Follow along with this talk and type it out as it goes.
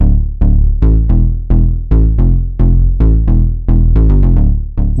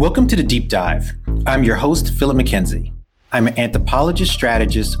Welcome to The Deep Dive. I'm your host, Philip McKenzie. I'm an anthropologist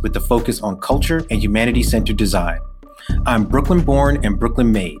strategist with a focus on culture and humanity-centered design. I'm Brooklyn-born and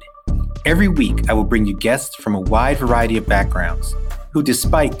Brooklyn-made. Every week, I will bring you guests from a wide variety of backgrounds who,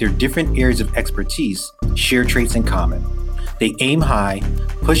 despite their different areas of expertise, share traits in common. They aim high,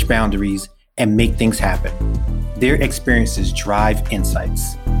 push boundaries, and make things happen. Their experiences drive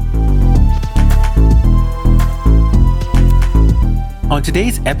insights. On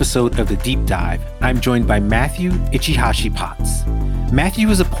today's episode of The Deep Dive, I'm joined by Matthew Ichihashi Potts. Matthew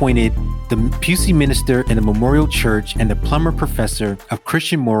was appointed the Pusey Minister in the Memorial Church and the Plummer Professor of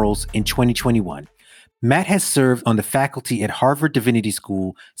Christian Morals in 2021. Matt has served on the faculty at Harvard Divinity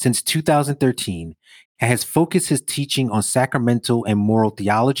School since 2013 and has focused his teaching on sacramental and moral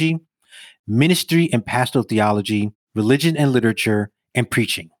theology, ministry and pastoral theology, religion and literature, and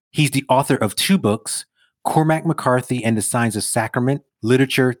preaching. He's the author of 2 books, Cormac McCarthy and the Signs of Sacrament,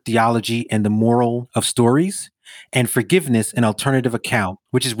 Literature, Theology, and the Moral of Stories, and Forgiveness, an Alternative Account,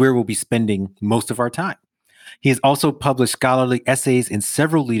 which is where we'll be spending most of our time. He has also published scholarly essays in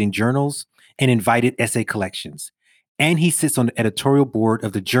several leading journals and invited essay collections. And he sits on the editorial board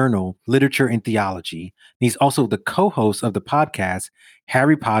of the journal Literature and Theology. And he's also the co-host of the podcast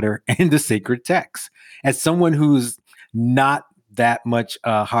Harry Potter and the Sacred Text. As someone who's not that much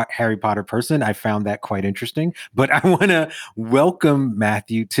Harry Potter person, I found that quite interesting. But I want to welcome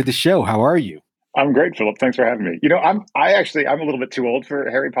Matthew to the show. How are you? I'm great, Philip. Thanks for having me. I'm a little bit too old for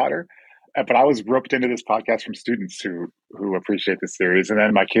Harry Potter, but I was roped into this podcast from students who appreciate the series, and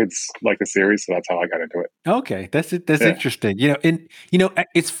then my kids like the series, so that's how I got into it. Okay, that's interesting.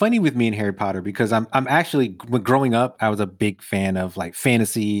 It's funny with me and Harry Potter because I'm actually, when growing up, I was a big fan of like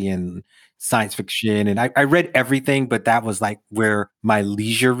fantasy and science fiction, and I read everything, but that was like where my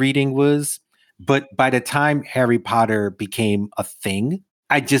leisure reading was. But by the time Harry Potter became a thing,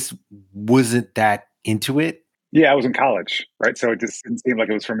 I just wasn't that into it. Yeah, I was in college, right? So it just didn't seem like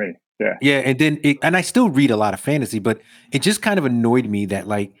it was for me. Yeah. Yeah, and I still read a lot of fantasy, but it just kind of annoyed me that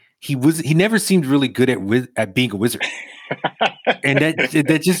like he never seemed really good at being a wizard. And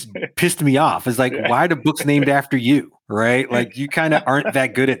that just pissed me off. It's like, why are the books named after you? Right? Like you kind of aren't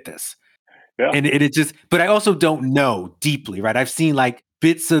that good at this. Yeah. And it just, but I also don't know deeply, right? I've seen like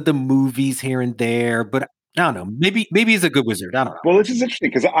bits of the movies here and there, but I don't know. Maybe he's a good wizard. I don't know. Well, this is interesting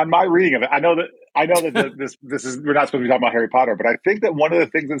because on my reading of it, I know that this is, we're not supposed to be talking about Harry Potter, but I think that one of the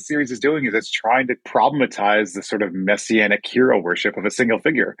things the series is doing is it's trying to problematize the sort of messianic hero worship of a single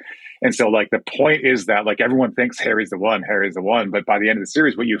figure. And so like the point is that like everyone thinks Harry's the one, but by the end of the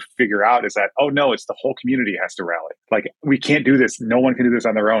series, what you figure out is that, oh no, it's the whole community has to rally. Like we can't do this. No one can do this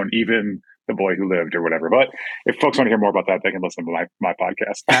on their own, even the boy who lived or whatever. But if folks want to hear more about that, they can listen to my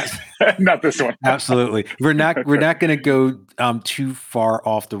podcast. Not this one. Absolutely. We're not going to go too far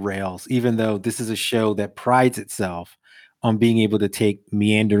off the rails, even though this is a show that prides itself on being able to take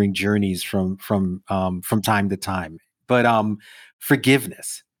meandering journeys from time to time. But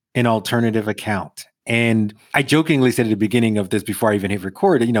forgiveness, an alternative account. And I jokingly said at the beginning of this before I even hit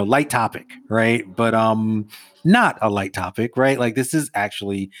record, light topic, right? But not a light topic, right? Like this is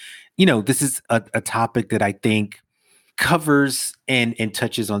actually, this is a topic that I think covers and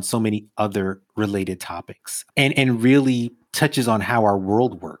touches on so many other related topics and really touches on how our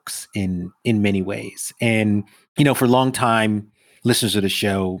world works in many ways. And, for a long time, listeners of the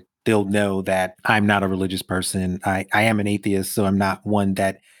show, they'll know that I'm not a religious person. I am an atheist, so I'm not one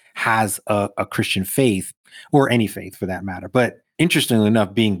that has a Christian faith or any faith for that matter. But interestingly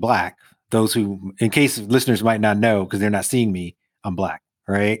enough, being Black, those who, in case listeners might not know, because they're not seeing me, I'm Black,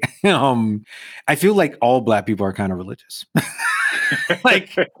 right? I feel like all Black people are kind of religious.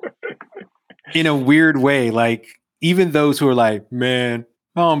 Like, in a weird way, like even those who are like, man,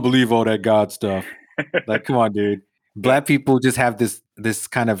 I don't believe all that God stuff. Like, come on, dude. Black people just have this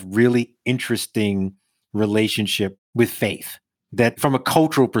kind of really interesting relationship with faith that from a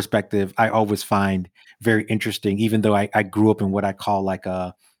cultural perspective, I always find very interesting, even though I grew up in what I call like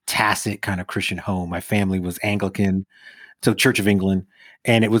a tacit kind of Christian home. My family was Anglican, so Church of England.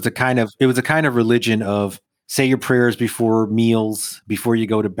 And it was a kind of religion of say your prayers before meals, before you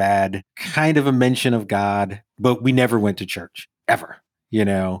go to bed, kind of a mention of God, but we never went to church ever,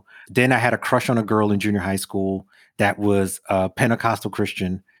 Then I had a crush on a girl in junior high school that was a Pentecostal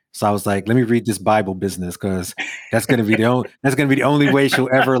Christian. So I was like, let me read this Bible business because that's going to be the only way she'll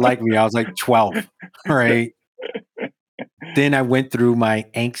ever like me. I was like 12, right? Then I went through my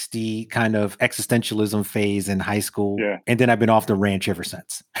angsty kind of existentialism phase in high school, and then I've been off the ranch ever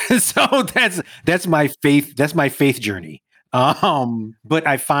since. So that's my faith. That's my faith journey. But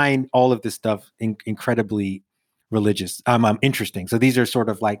I find all of this stuff incredibly religious. Interesting. So these are sort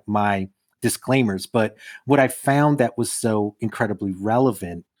of like my disclaimers. But what I found that was so incredibly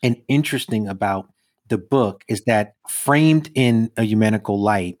relevant and interesting about the book is that framed in a humanical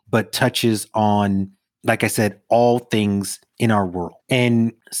light, but touches on, like I said, all things in our world.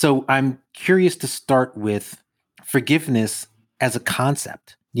 And so I'm curious to start with forgiveness as a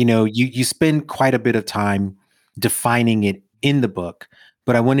concept. You spend quite a bit of time defining it in the book,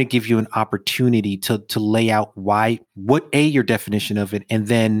 but I want to give you an opportunity to lay out what your definition of it, and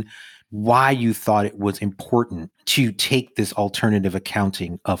then why you thought it was important to take this alternative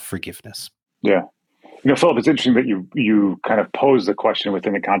accounting of forgiveness. Yeah. Philip, it's interesting that you kind of pose the question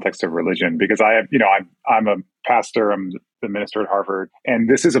within the context of religion, because I have, I'm a pastor, I'm the minister at Harvard, and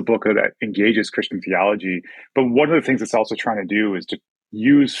this is a book that engages Christian theology. But one of the things it's also trying to do is to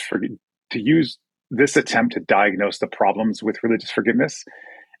use this attempt to diagnose the problems with religious forgiveness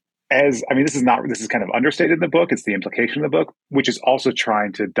this is kind of understated in the book. It's the implication of the book, which is also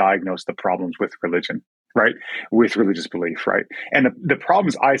trying to diagnose the problems with religion, right? With religious belief, right? And the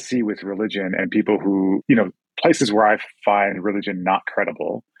problems I see with religion and people who, places where I find religion not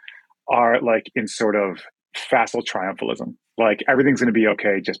credible are like in sort of facile triumphalism. Like everything's going to be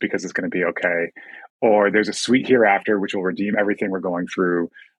okay just because it's going to be okay. Or there's a sweet hereafter which will redeem everything we're going through.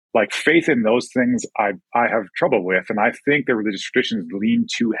 Like faith in those things, I have trouble with. And I think the religious traditions lean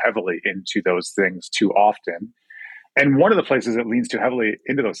too heavily into those things too often. And one of the places it leans too heavily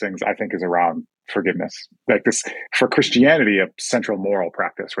into those things, I think, is around forgiveness. Like this, for Christianity, a central moral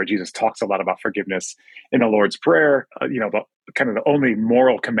practice, where Jesus talks a lot about forgiveness in the Lord's Prayer. The kind of the only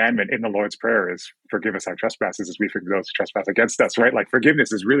moral commandment in the Lord's Prayer is forgive us our trespasses as we forgive those who trespass against us, right? Like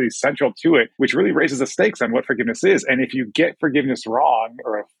forgiveness is really central to it, which really raises the stakes on what forgiveness is. And if you get forgiveness wrong,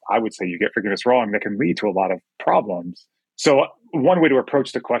 or if I would say you get forgiveness wrong, that can lead to a lot of problems. So one way to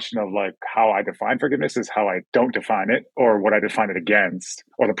approach the question of like how I define forgiveness is how I don't define it, or what I define it against,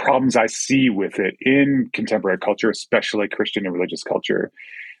 or the problems I see with it in contemporary culture, especially Christian and religious culture,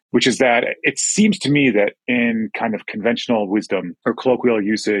 which is that it seems to me that in kind of conventional wisdom or colloquial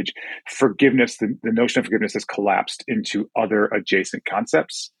usage, forgiveness, the notion of forgiveness has collapsed into other adjacent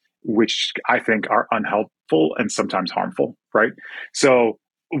concepts, which I think are unhelpful and sometimes harmful, right? So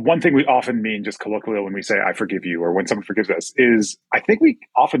one thing we often mean just colloquially when we say I forgive you, or when someone forgives us, is I think we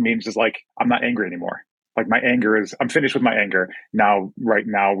often mean just like I'm not angry anymore. Like my anger is, I'm finished with my anger. Now, right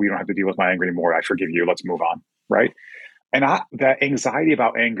now, we don't have to deal with my anger anymore. I forgive you. Let's move on. Right. And that anxiety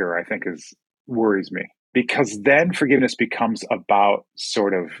about anger, I think, worries me, because then forgiveness becomes about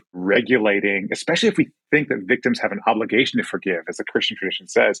sort of regulating, especially if we think that victims have an obligation to forgive, as the Christian tradition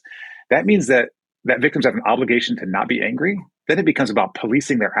says. That means that victims have an obligation to not be angry. Then it becomes about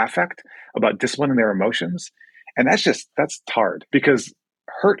policing their affect, about disciplining their emotions. And that's hard, because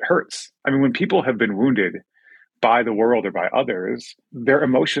hurt hurts. I mean, when people have been wounded by the world or by others, their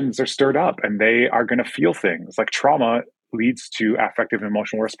emotions are stirred up and they are going to feel things. Like trauma leads to affective and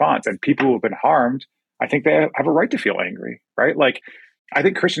emotional response. And people who have been harmed, I think they have a right to feel angry, right? Like, I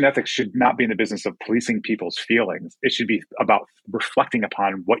think Christian ethics should not be in the business of policing people's feelings. It should be about reflecting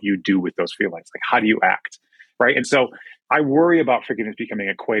upon what you do with those feelings. Like, how do you act, right? And so I worry about forgiveness becoming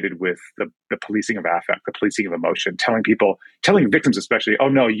equated with the policing of affect, the policing of emotion, telling victims especially, oh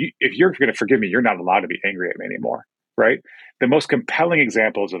no, if you're going to forgive me, you're not allowed to be angry at me anymore, right? The most compelling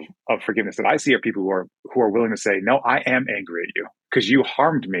examples of forgiveness that I see are people who are willing to say, no, I am angry at you because you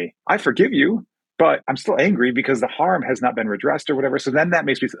harmed me. I forgive you, but I'm still angry because the harm has not been redressed or whatever. So then that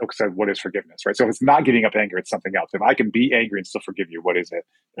makes me say, okay, so what is forgiveness, right? So if it's not giving up anger, it's something else. If I can be angry and still forgive you, what is it?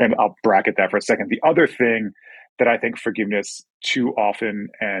 And I'll bracket that for a second. The other thing that I think forgiveness too often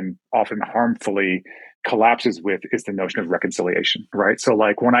and often harmfully collapses with is the notion of reconciliation, right? So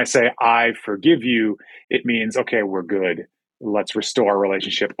like when I say I forgive you, it means, okay, we're good. Let's restore our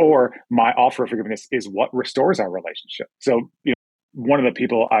relationship. Or my offer of forgiveness is what restores our relationship. So, one of the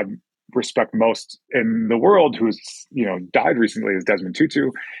people I respect most in the world who's, died recently is Desmond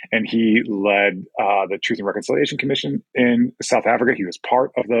Tutu. And he led the Truth and Reconciliation Commission in South Africa. He was part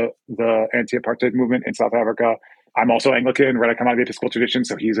of the anti-apartheid movement in South Africa. I'm also Anglican, right? I come out of the Episcopal tradition,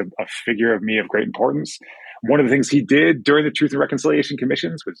 so he's a figure of me of great importance. One of the things he did during the Truth and Reconciliation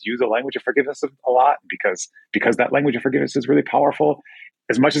Commissions was use the language of forgiveness a lot, because that language of forgiveness is really powerful.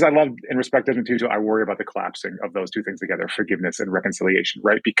 As much as I love and respect Desmond Tutu, I worry about the collapsing of those two things together, forgiveness and reconciliation,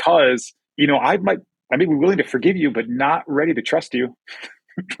 right? Because, I may be willing to forgive you, but not ready to trust you.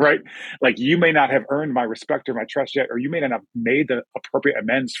 right? Like you may not have earned my respect or my trust yet, or you may not have made the appropriate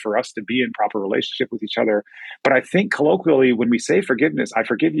amends for us to be in proper relationship with each other. But I think colloquially, when we say forgiveness, I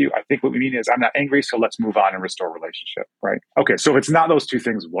forgive you, I think what we mean is I'm not angry, so let's move on and restore relationship, right? Okay, so if it's not those two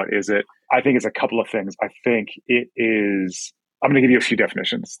things, what is it? I think it's a couple of things. I think it is. I'm going to give you a few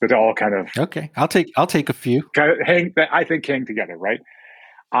definitions that all Okay, I'll take a few. kind of hang that I think hang together, right?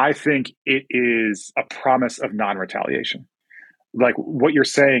 I think it is a promise of non-retaliation. Like what you're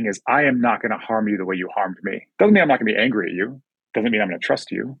saying is, I am not going to harm you the way you harmed me. Doesn't mean I'm not going to be angry at you. Doesn't mean I'm going to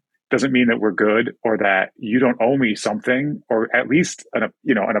trust you. Doesn't mean that we're good or that you don't owe me something, or at least an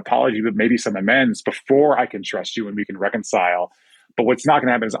apology, but maybe some amends before I can trust you and we can reconcile. But what's not going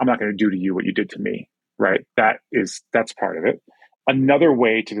to happen is I'm not going to do to you what you did to me, right? That's part of it. Another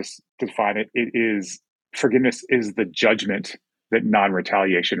way to define it, it is forgiveness is the judgment that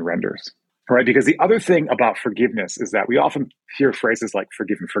non-retaliation renders, right? Because the other thing about forgiveness is that we often hear phrases like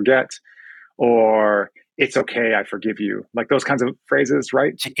forgive and forget, or it's okay, I forgive you, like those kinds of phrases,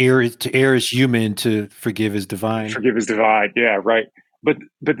 right? To err is human, to forgive is divine. Forgive is divine, yeah, right. But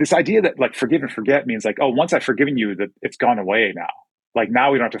this idea that like forgive and forget means like, oh, once I've forgiven you, that it's gone away now. Like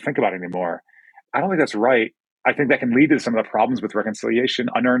now we don't have to think about it anymore. I don't think that's right. I think that can lead to some of the problems with reconciliation,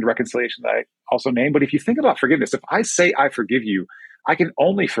 unearned reconciliation that I also named. But if you think about forgiveness, if I say I forgive you, I can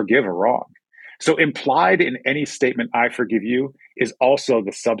only forgive a wrong. So implied in any statement, I forgive you, is also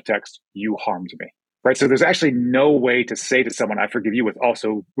the subtext, you harmed me. Right. So there's actually no way to say to someone, I forgive you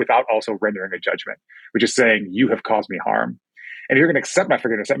without also rendering a judgment, which is saying you have caused me harm. And if you're going to accept my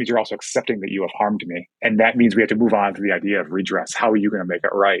forgiveness, that means you're also accepting that you have harmed me. And that means we have to move on to the idea of redress. How are you going to make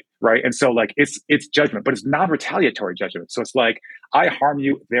it right? Right. And so like it's judgment, but it's non-retaliatory judgment. So it's like, I harm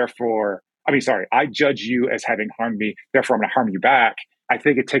you, therefore, I judge you as having harmed me, therefore I'm going to harm you back. I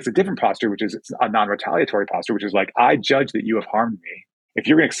think it takes a different posture, which is a non-retaliatory posture, which is like, I judge that you have harmed me. If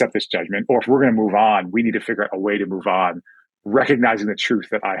you're going to accept this judgment, or if we're going to move on, we need to figure out a way to move on, recognizing the truth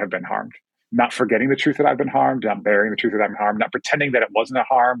that I have been harmed, not forgetting the truth that I've been harmed, not burying the truth that I've been harmed, not pretending that it wasn't a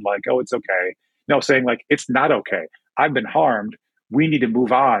harm, like, oh, it's okay. No, saying like, it's not okay. I've been harmed. We need to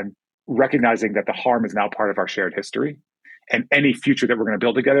move on, recognizing that the harm is now part of our shared history. And any future that we're going to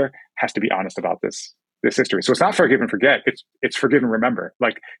build together has to be honest about this history. So it's not forgive and forget. It's forgive and remember.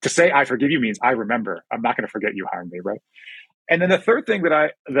 Like to say I forgive you means I remember. I'm not going to forget you harmed me, right? And then the third thing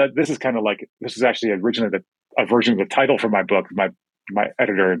that this is kind of like, this is actually originally a version of the title for my book. My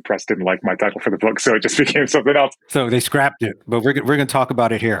editor and press didn't like my title for the book, so it just became something else. So they scrapped it, but we're going to talk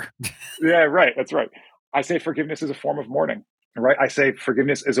about it here. Yeah, right. That's right. I say forgiveness is a form of mourning, right? I say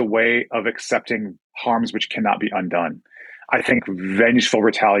forgiveness is a way of accepting harms which cannot be undone. I think vengeful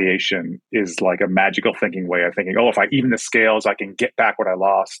retaliation is like a magical thinking way of thinking, oh, if I even the scales, I can get back what I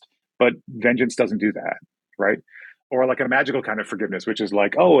lost. But vengeance doesn't do that, right? Or like a magical kind of forgiveness, which is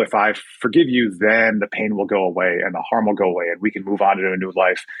like, oh, if I forgive you, then the pain will go away and the harm will go away and we can move on to a new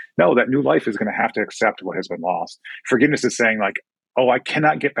life. No, that new life is going to have to accept what has been lost. Forgiveness is saying like, oh, I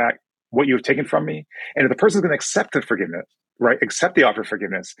cannot get back what you have taken from me. And if the person is going to accept the forgiveness, right, accept the offer of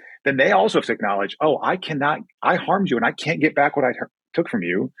forgiveness, then they also have to acknowledge, oh, I harmed you and I can't get back what I took from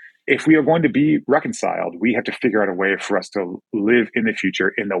you. If we are going to be reconciled, we have to figure out a way for us to live in the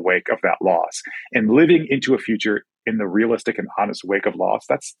future in the wake of that loss. And living into a future in the realistic and honest wake of loss,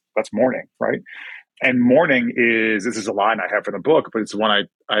 that's mourning, right? And mourning this is a line I have for the book, but it's one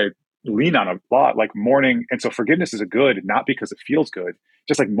I lean on a lot, like mourning. And so forgiveness is a good, not because it feels good,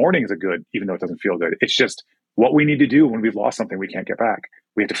 just like mourning is a good, even though it doesn't feel good. It's just what we need to do when we've lost something we can't get back.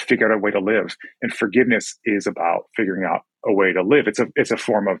 We have to figure out a way to live. And forgiveness is about figuring out a way to live. It's a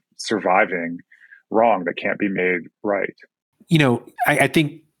form of surviving wrong that can't be made right. I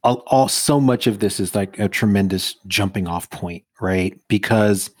think so much of this is like a tremendous jumping off point, right?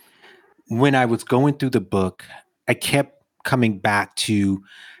 Because when I was going through the book, I kept coming back to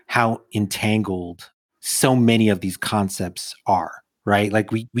how entangled so many of these concepts are, right? Like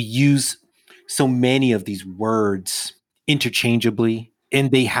we use so many of these words interchangeably,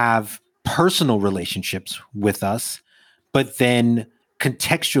 and they have personal relationships with us, but then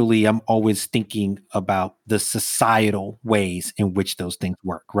contextually, I'm always thinking about the societal ways in which those things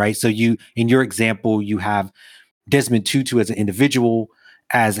work, right? So in your example, you have Desmond Tutu as an individual,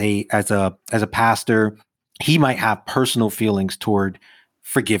 as a pastor. He might have personal feelings toward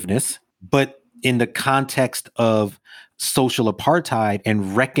forgiveness, but in the context of social apartheid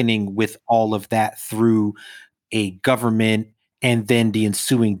and reckoning with all of that through a government and then the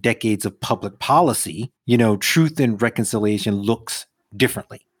ensuing decades of public policy, truth and reconciliation looks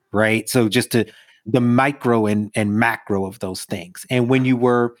differently, right? So just to the micro and macro of those things. And when you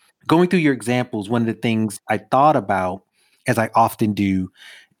were going through your examples, one of the things I thought about as I often do,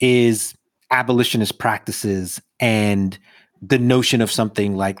 is abolitionist practices and the notion of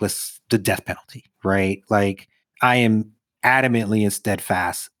something like the death penalty, right? Like I am adamantly and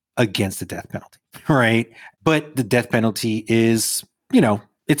steadfast against the death penalty, right? But the death penalty is,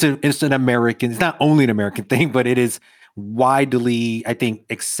 it's an American, it's not only an American thing, but it is widely, I think,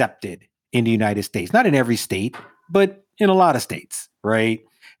 accepted in the United States. Not in every state, but in a lot of states, right?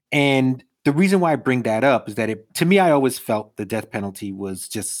 And the reason why I bring that up is that to me, I always felt the death penalty was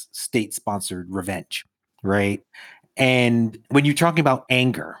just state sponsored revenge, right? And when you're talking about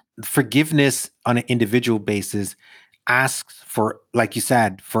anger, forgiveness on an individual basis asks for, like you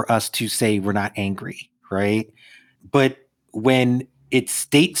said, for us to say we're not angry, right? But when it's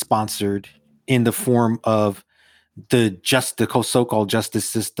state sponsored in the form of the so-called justice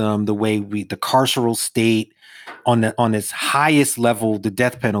system, the carceral state on its highest level, the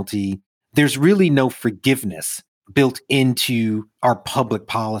death penalty, there's really no forgiveness built into our public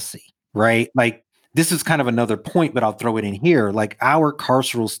policy, right? Like this is kind of another point, but I'll throw it in here. Like our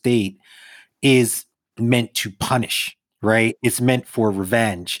carceral state is meant to punish, right? It's meant for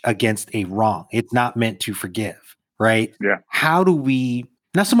revenge against a wrong. It's not meant to forgive, right? Yeah. How do we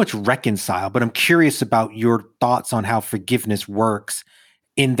not so much reconcile, but I'm curious about your thoughts on how forgiveness works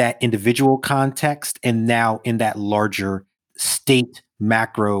in that individual context and now in that larger state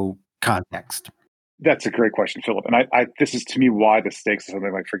macro context. That's a great question, Philip. And this is to me why the stakes of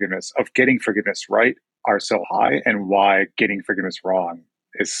something like forgiveness, of getting forgiveness right, are so high, and why getting forgiveness wrong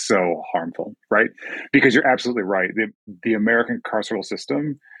is so harmful, right? Because you're absolutely right. The American carceral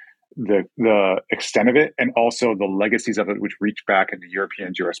system, the extent of it, and also the legacies of it, which reach back into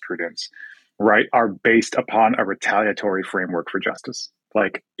European jurisprudence, right, are based upon a retaliatory framework for justice.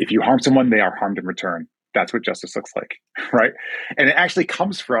 Like if you harm someone, they are harmed in return. That's what justice looks like, right? And it actually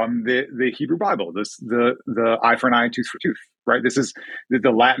comes from the Hebrew Bible. The eye for an eye and tooth for tooth, right? This is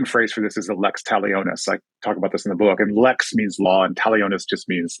the Latin phrase for this is the lex talionis. I talk about this in the book. And lex means law, and talionis just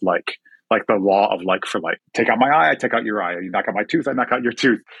means like the law of like for like. Take out my eye, I take out your eye. You knock out my tooth, I knock out your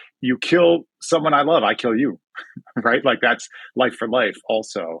tooth. You kill someone I love, I kill you, right? Like that's life for life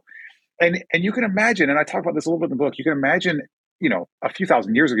also. And you can imagine, and I talk about this a little bit in the book, you can imagine, a few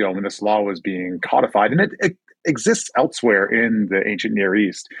thousand years ago when this law was being codified, and it exists elsewhere in the ancient Near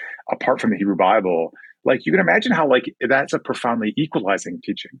East, apart from the Hebrew Bible. Like you can imagine how like that's a profoundly equalizing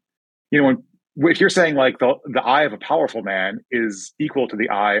teaching. If you're saying like the eye of a powerful man is equal to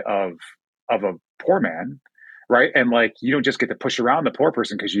the eye of a poor man, right? And like you don't just get to push around the poor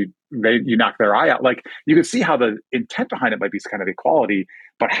person because you knock their eye out. Like you can see how the intent behind it might be kind of equality,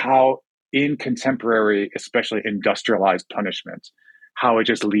 but how in contemporary, especially industrialized punishment, how it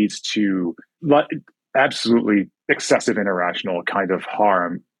just leads to absolutely excessive irrational kind of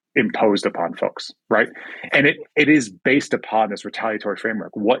harm imposed upon folks, right? And it is based upon this retaliatory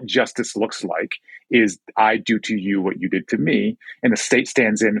framework. What justice looks like is I do to you what you did to me, and the state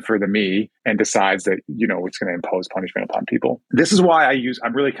stands in for the me and decides that, it's going to impose punishment upon people. This is why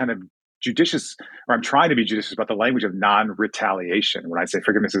I'm really kind of judicious, or I'm trying to be judicious about the language of non-retaliation when I say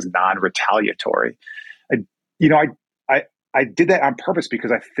forgiveness is non-retaliatory. I, you know, I did that on purpose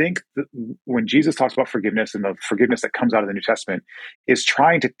because I think that when Jesus talks about forgiveness and the forgiveness that comes out of the New Testament is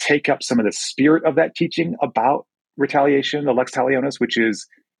trying to take up some of the spirit of that teaching about retaliation, the lex talionis, which is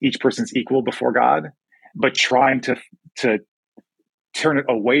each person's equal before God, but trying to turn it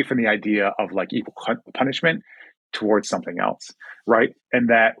away from the idea of like equal punishment towards something else, right? And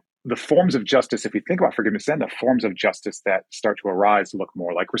that the forms of justice, if we think about forgiveness, then the forms of justice that start to arise look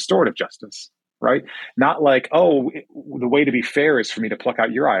more like restorative justice, right? Not like, oh, the way to be fair is for me to pluck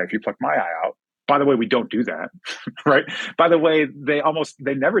out your eye if you pluck my eye out. By the way, we don't do that, right? By the way, they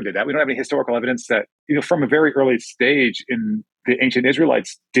never did that. We don't have any historical evidence that, from a very early stage in the ancient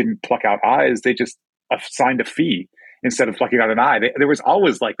Israelites didn't pluck out eyes. They just assigned a fee instead of plucking out an eye. There was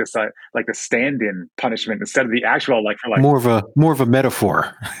always like this, like the stand-in punishment instead of the actual like for like. More of a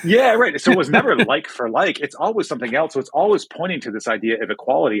metaphor. Yeah, right. So it was never like for like. It's always something else. So it's always pointing to this idea of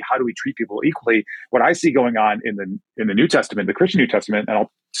equality. How do we treat people equally? What I see going on in the New Testament, the Christian New Testament, and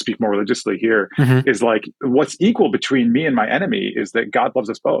I'll speak more religiously here, is like what's equal between me and my enemy is that God loves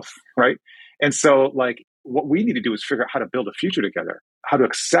us both, right? And so like what we need to do is figure out how to build a future together, how to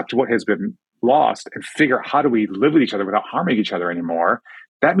accept what has been lost and figure out how do we live with each other without harming each other anymore.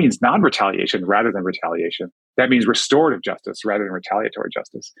 That means non-retaliation rather than retaliation. That means restorative justice rather than retaliatory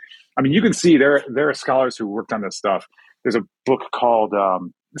justice. I mean, you can see there are scholars who worked on this stuff. There's a book called,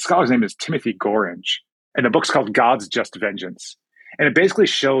 the scholar's name is Timothy Gorange, and the book's called God's Just Vengeance. And it basically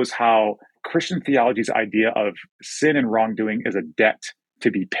shows how Christian theology's idea of sin and wrongdoing is a debt to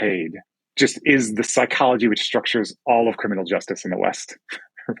be paid just is the psychology which structures all of criminal justice in the West,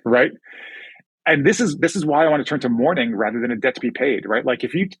 right? And this is why I want to turn to mourning rather than a debt to be paid, right? Like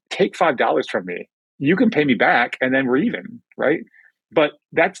if you take $5 from me, you can pay me back, and then we're even, right? But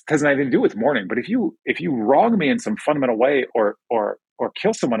that has nothing to do with mourning. But if you wrong me in some fundamental way, or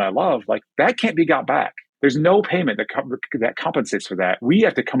kill someone I love, like that can't be got back. There's no payment that compensates for that. We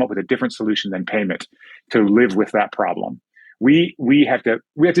have to come up with a different solution than payment to live with that problem. We have to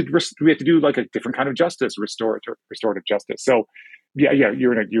do like a different kind of justice, restorative justice. So yeah,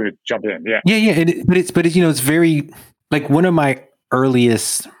 you're gonna jump in. Yeah, Yeah, yeah, but it's it's very like one of my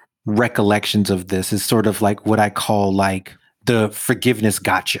earliest recollections of this is sort of like what I call like the forgiveness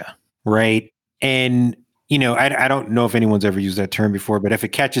gotcha, right? And I don't know if anyone's ever used that term before, but if it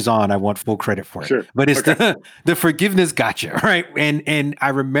catches on, I want full credit for it. sure. But it's Okay. the forgiveness gotcha, right? And I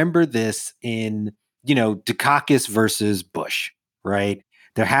remember this in Dukakis versus Bush, right?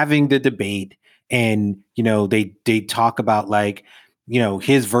 They're having the debate, and they talk about like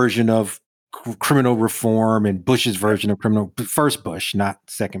his version of criminal reform and Bush's Yeah, version of criminal first Bush, not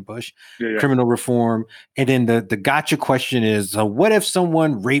second Bush, yeah, yeah, criminal reform. And then the gotcha question is, what if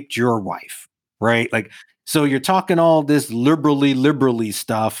someone raped your wife, right? Like, so you're talking all this liberally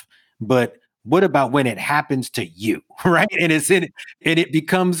stuff, but what about when it happens to you, right? And it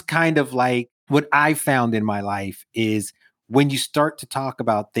becomes kind of like what I found in my life is when you start to talk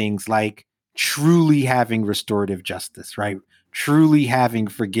about things like truly having restorative justice, right? Truly having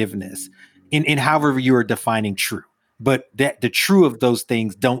forgiveness in however you are defining true. But that the true of those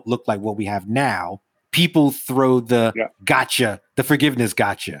things don't look like what we have now. People throw the yeah, gotcha, the forgiveness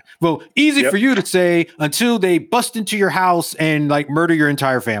gotcha. Well, easy for yep, you to say until they bust into your house and like murder your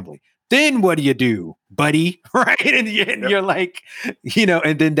entire family. Then what do you do, buddy? Right? And yep, you're like,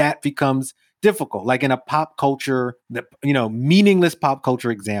 and then that becomes difficult. Like in a pop culture, meaningless pop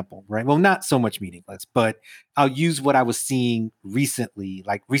culture example, right? Well, not so much meaningless, but I'll use what I was seeing recently,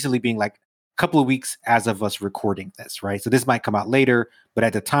 like recently being like a couple of weeks as of us recording this, right? So this might come out later, but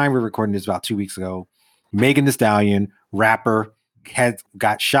at the time we're recording this about 2 weeks ago, Megan Thee Stallion, rapper, had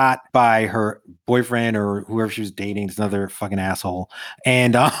got shot by her boyfriend or whoever she was dating. It's another fucking asshole,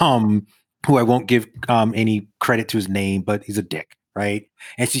 and who I won't give any credit to his name, but he's a dick, right?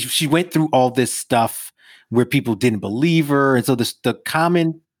 And she went through all this stuff where people didn't believe her, and so the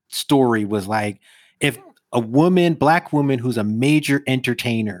common story was like, if a woman, black woman who's a major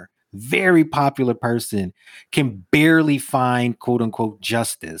entertainer, very popular person, can barely find quote unquote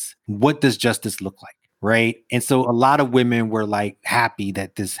justice, what does justice look like? Right. And so a lot of women were like happy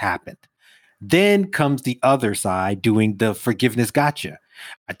that this happened. Then comes the other side doing the forgiveness gotcha.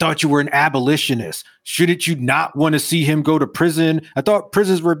 I thought you were an abolitionist. Shouldn't you not want to see him go to prison? I thought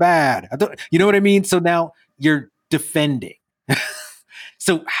prisons were bad. I thought, you know what I mean? So now you're defending.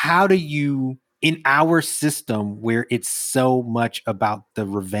 So how do you in our system where it's so much about the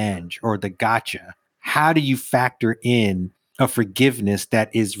revenge or the gotcha, how do you factor in a forgiveness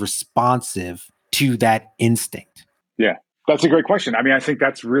that is responsive to that instinct? yeah. That's a great question. I mean, I think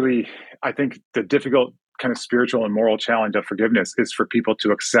the difficult kind of spiritual and moral challenge of forgiveness is for people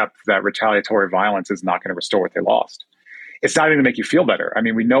to accept that retaliatory violence is not going to restore what they lost. It's not even to make you feel better. I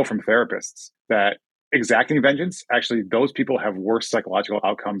mean, we know from therapists that exacting vengeance, actually, those people have worse psychological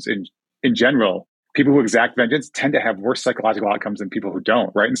outcomes in general. People who exact vengeance tend to have worse psychological outcomes than people who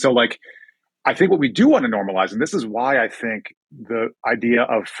don't, right? And so, like, I think what we do want to normalize, and this is why I think the idea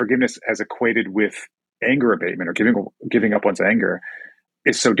of forgiveness as equated with anger abatement or giving up one's anger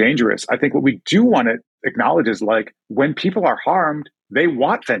is so dangerous. I think what we do want to acknowledge is like when people are harmed, they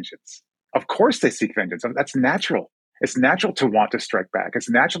want vengeance. Of course, they seek vengeance. That's natural. It's natural to want to strike back. It's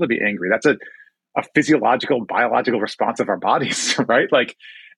natural to be angry. That's a physiological, biological response of our bodies, right? Like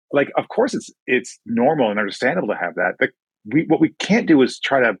of course it's normal and understandable to have that. What we can't do is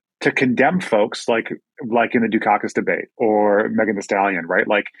try to condemn folks like in the Dukakis debate or Megan Thee Stallion, right?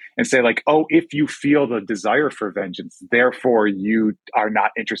 Like and say like, oh, if you feel the desire for vengeance, therefore you are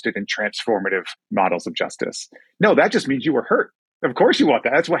not interested in transformative models of justice. No, that just means you were hurt. Of course you want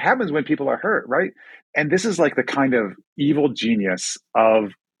that. That's what happens when people are hurt, right? And this is like the kind of evil genius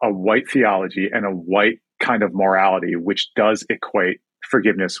of a white theology and a white kind of morality, which does equate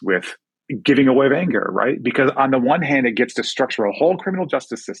forgiveness with giving away of anger, right? Because on the one hand, it gets to structure a whole criminal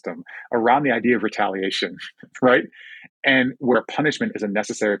justice system around the idea of retaliation, right? And where punishment is a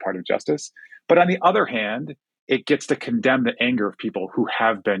necessary part of justice. But on the other hand, it gets to condemn the anger of people who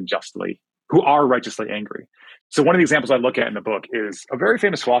have been justly who are righteously angry. So one of the examples I look at in the book is a very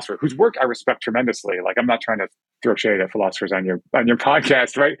famous philosopher whose work I respect tremendously. Like, I'm not trying to throw shade at philosophers on your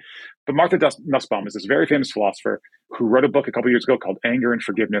podcast, right? But Martha Nussbaum is this very famous philosopher who wrote a book a couple of years ago called Anger and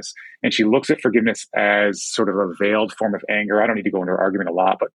Forgiveness, and she looks at forgiveness as sort of a veiled form of anger. I don't need to go into her argument a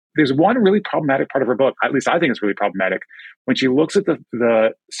lot, but there's one really problematic part of her book, at least I think it's really problematic, when she looks at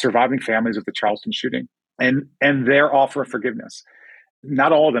the surviving families of the Charleston shooting and their offer of forgiveness.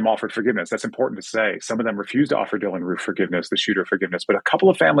 Not all of them offered forgiveness. That's important to say. Some of them refused to offer Dylan Roof forgiveness, the shooter forgiveness, but a couple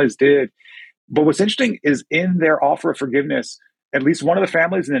of families did. But what's interesting is in their offer of forgiveness, at least one of the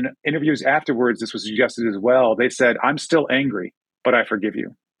families in interviews afterwards, this was suggested as well. They said, "I'm still angry, but I forgive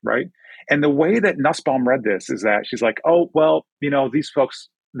you." Right. And the way that Nussbaum read this is that she's like, "Oh, well, these folks,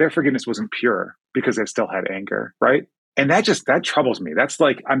 their forgiveness wasn't pure because they still had anger." Right. And that troubles me. That's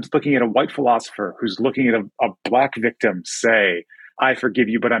like, I'm looking at a white philosopher who's looking at a black victim say, "I forgive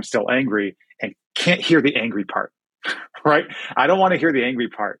you, but I'm still angry," and can't hear the angry part. Right? I don't want to hear the angry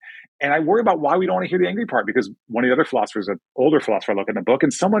part. And I worry about why we don't want to hear the angry part, because one of the other philosophers, an older philosopher, I look in the book,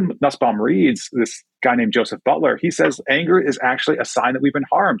 and someone Nussbaum reads, this guy named Joseph Butler, he says anger is actually a sign that we've been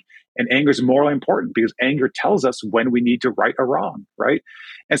harmed. And anger is morally important because anger tells us when we need to right a wrong, right?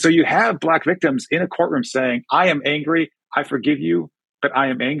 And so you have black victims in a courtroom saying, "I am angry, I forgive you, but I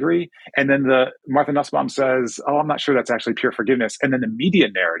am angry." And then the Martha Nussbaum says, "Oh, I'm not sure that's actually pure forgiveness." And then the media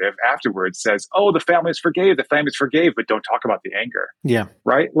narrative afterwards says, "Oh, the families forgave, but don't talk about the anger." Yeah.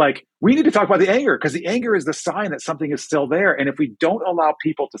 Right? Like, we need to talk about the anger, because the anger is the sign that something is still there. And if we don't allow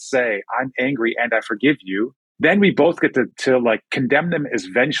people to say, "I'm angry and I forgive you," then we both get to like condemn them as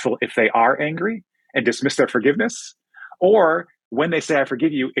vengeful if they are angry and dismiss their forgiveness. Or when they say, "I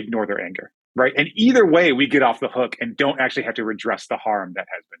forgive you," ignore their anger. Right. And either way, we get off the hook and don't actually have to redress the harm that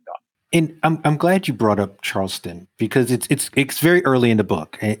has been done. And I'm glad you brought up Charleston, because it's very early in the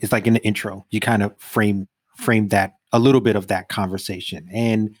book. It's like in the intro, you kind of frame that a little bit of that conversation.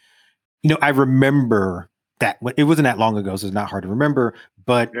 And I remember that it wasn't that long ago, so it's not hard to remember.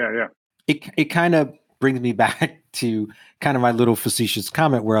 But Yeah, yeah. it kind of brings me back to kind of my little facetious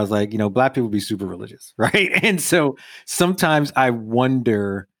comment where I was like, black people be super religious, right? And so sometimes I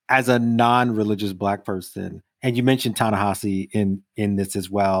wonder, as a non-religious black person, and you mentioned Ta-Nehisi in this as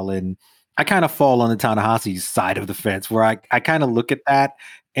well, and I kind of fall on the Ta-Nehisi's side of the fence, where I kind of look at that,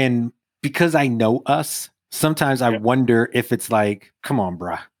 and because I know us, sometimes I Yeah. wonder if it's like, come on,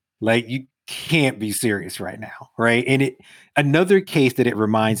 bruh, like, you can't be serious right now, right? And another case that it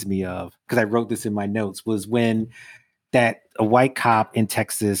reminds me of, because I wrote this in my notes, was when that a white cop in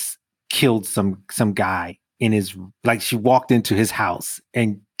Texas killed some guy in his, like, she walked into his house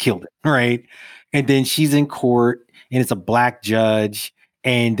and killed it, right? And then she's in court and it's a black judge,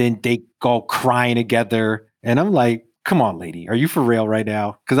 and then they go crying together. And I'm like, come on, lady, are you for real right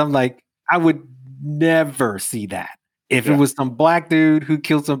now? Because I'm like, I would never see that. If it Yeah. was some black dude who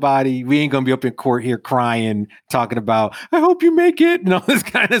killed somebody, we ain't gonna be up in court here crying, talking about, "I hope you make it," and all this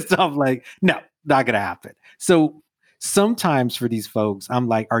kind of stuff. Like, no, not gonna happen. So sometimes for these folks, I'm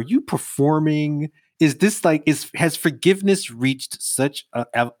like, are you performing? Is this like, has forgiveness reached such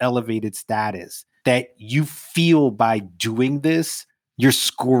a elevated status that you feel by doing this, you're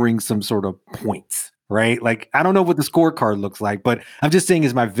scoring some sort of points, right? Like, I don't know what the scorecard looks like, but I'm just saying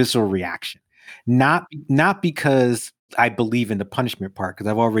is my visceral reaction. Not because I believe in the punishment part, because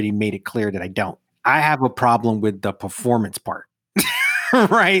I've already made it clear that I don't. I have a problem with the performance part,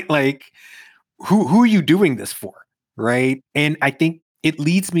 right? Like, who are you doing this for, right? And I think it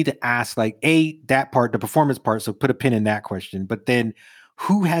leads me to ask, like, that part, the performance part. So put a pin in that question. But then,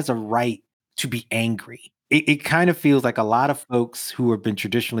 who has a right to be angry? It kind of feels like a lot of folks who have been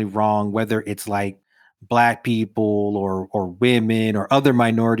traditionally wrong, whether it's like black people or women or other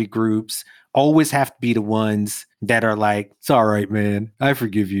minority groups, always have to be the ones that are like, "It's all right, man, I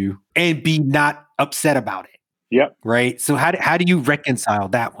forgive you," and be not upset about it. Yep. Right? So how do you reconcile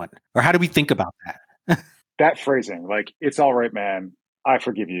that one? Or how do we think about that? That phrasing, like, "It's all right, man, I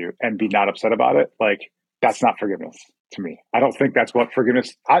forgive you," and be not upset about it, like, that's not forgiveness to me. I don't think that's what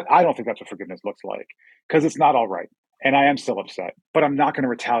forgiveness, I don't think that's what forgiveness looks like, because it's not all right. And I am still upset, but I'm not going to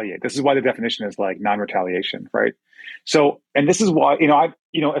retaliate. This is why the definition is like non-retaliation, right? So, and this is why,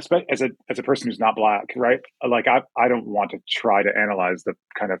 especially as a person who's not black, right? Like, I don't want to try to analyze the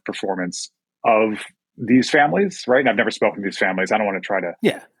kind of performance of these families, right? And I've never spoken to these families. I don't want to try to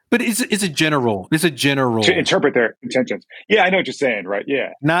Yeah. But it's a general, interpret their intentions. Yeah, I know what you're saying, right?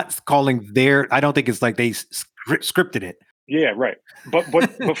 Yeah, not calling I don't think it's like they scripted it. yeah, right.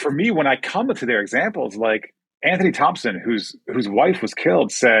 But for me, when I come to their examples, like Anthony Thompson, whose wife was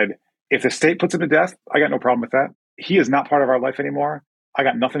killed, said, "If the state puts him to death, I got no problem with that. He is not part of our life anymore. I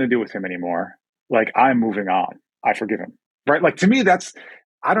got nothing to do with him anymore. Like, I'm moving on. I forgive him. Right? Like, to me, that's,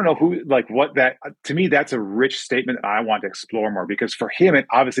 I don't know who, like, what that, to me, that's a rich statement that I want to explore more, because for him, it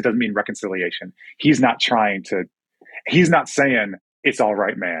obviously doesn't mean reconciliation. He's not trying to, he's not saying, it's all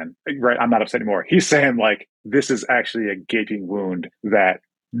right, man. Right? I'm not upset anymore. He's saying, like, this is actually a gaping wound that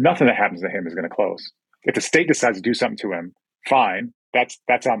nothing that happens to him is going to close. If the state decides to do something to him, fine.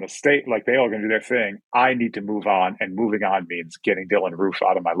 That's on the state. Like, they all going to do their thing. I need to move on, and moving on means getting Dylan Roof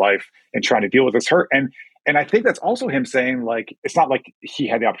out of my life and trying to deal with this hurt. And I think that's also him saying, like, it's not like he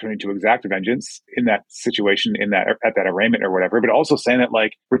had the opportunity to exact vengeance in that situation, in that, at that arraignment or whatever, but also saying that,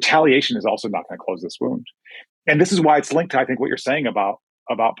 like, retaliation is also not going to close this wound. And this is why it's linked to, I think, what you're saying about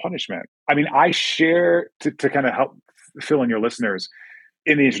punishment. I mean, I share, to kind of help fill in your listeners.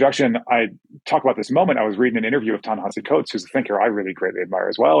 In the introduction, I talk about this moment. I was reading an interview of Ta-Nehisi Coates, who's a thinker I really greatly admire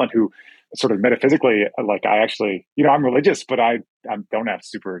as well, and who sort of metaphysically, like, I actually, I'm religious, but I don't have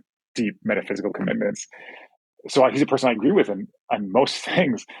super deep metaphysical commitments. So he's a person I agree with on most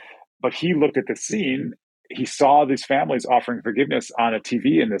things. But he looked at the scene. He saw these families offering forgiveness on a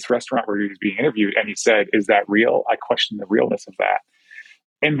TV in this restaurant where he was being interviewed, and he said, "Is that real?" I question the realness of that.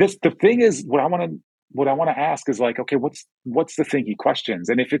 And the thing is, what I want to ask is, like, okay, what's the thing he questions?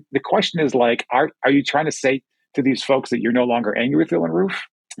 And if the question is, like, are you trying to say to these folks that you're no longer angry with Dylan Roof?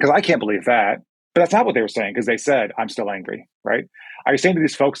 Because I can't believe that. But that's not what they were saying, because they said, I'm still angry, right? Are you saying to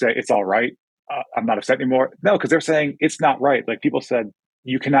these folks that it's all right? I'm not upset anymore? No, because they're saying it's not right. Like, people said,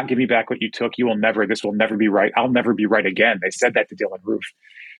 you cannot give me back what you took. This will never be right. I'll never be right again. They said that to Dylan Roof.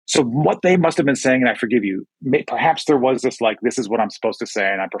 So what they must have been saying, and I forgive you, perhaps there was this, like, this is what I'm supposed to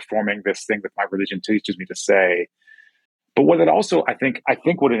say, and I'm performing this thing that my religion teaches me to say. But what it also, I think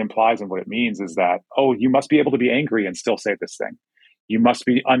what it implies and what it means is that, oh, you must be able to be angry and still say this thing. You must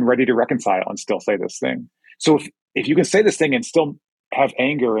be unready to reconcile and still say this thing. So if you can say this thing and still have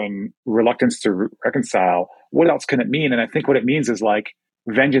anger and reluctance to reconcile, what else can it mean? And I think what it means is, like,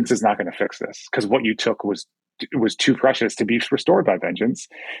 vengeance is not going to fix this, because what you took was too precious to be restored by vengeance.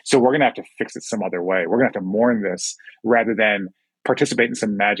 So we're going to have to fix it some other way. We're going to have to mourn this rather than participate in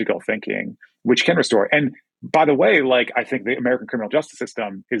some magical thinking, which can restore. And by the way, like, I think the American criminal justice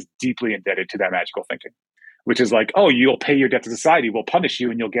system is deeply indebted to that magical thinking, which is like, oh, you'll pay your debt to society, we'll punish you,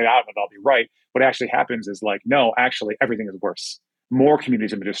 and you'll get out and it'll be right. What actually happens is, like, no, actually, everything is worse. More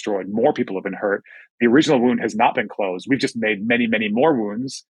communities have been destroyed. More people have been hurt. The original wound has not been closed. We've just made many, many more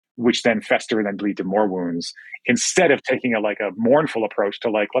wounds, which then fester and then bleed to more wounds. Instead of taking a mournful approach to,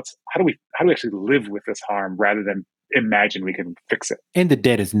 like, how do we actually live with this harm rather than imagine we can fix it. And the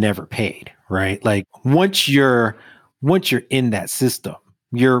debt is never paid, right? Like, once you're in that system,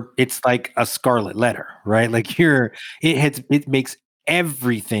 it's like a scarlet letter, right? Like, it makes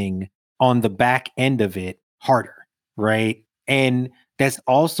everything on the back end of it harder, right? And that's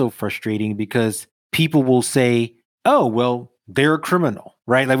also frustrating because people will say, "Oh, well, they're a criminal,"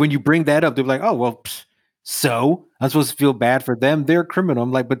 right? Like, when you bring that up, they're like, "Oh, well, so I'm supposed to feel bad for them. They're a criminal."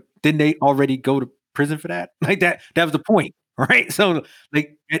 I'm like, but didn't they already go to prison for that? Like, that was the point, right? So,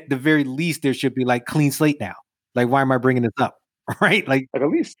 like, at the very least, there should be, like, clean slate now. Like, why am I bringing this up? Right? Like, At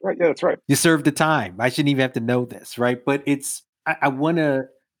least, right? Yeah, that's right. you served the time. I shouldn't even have to know this, right? But I want to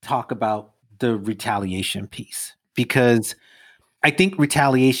talk about the retaliation piece, because I think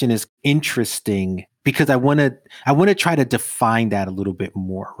retaliation is interesting, because I want to try to define that a little bit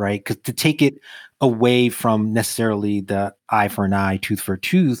more, right? Because to take it away from necessarily the eye for an eye, tooth for a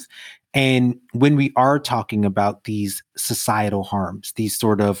tooth, and when we are talking about these societal harms, these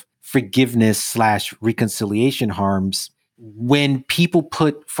sort of forgiveness slash reconciliation harms, when people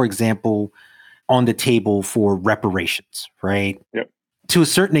put, for example, on the table for reparations, right? Yep. To a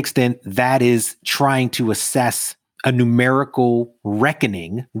certain extent, that is trying to assess a numerical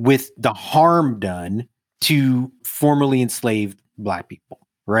reckoning with the harm done to formerly enslaved Black people,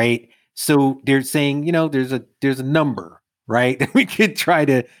 right? So they're saying, there's a number, right, that we could try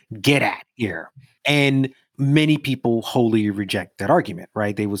to get at here. And many people wholly reject that argument,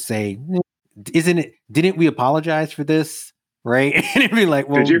 right? They will say, didn't we apologize for this? Right. And it'd be like,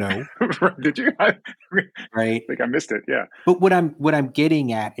 Did well, you? no, Did you? I right. think I missed it. Yeah. But what I'm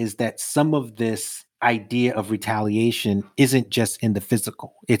getting at is that some of this idea of retaliation isn't just in the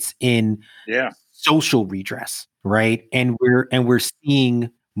physical; it's in Yeah. social redress, right? And we're seeing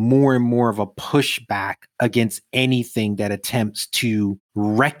more and more of a pushback against anything that attempts to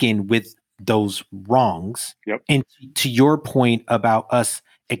reckon with those wrongs. Yep. And to your point about us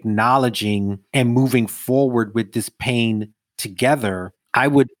acknowledging and moving forward with this pain together, I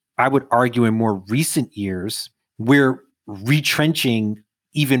would argue in more recent years we're retrenching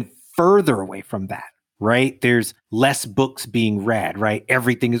even further away from that, right? There's less books being read, right?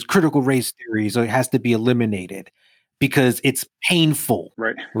 Everything is critical race theory, so it has to be eliminated because it's painful,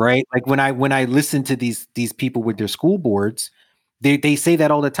 Right. right? Like when I listen to these people with their school boards, they say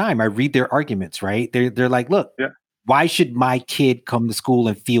that all the time. I read their arguments, right? They're like, look, Yeah. why should my kid come to school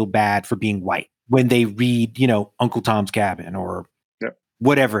and feel bad for being white when they read, Uncle Tom's Cabin or Yeah.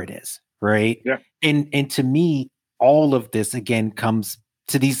 whatever it is, right? Yeah. And to me, all of this again comes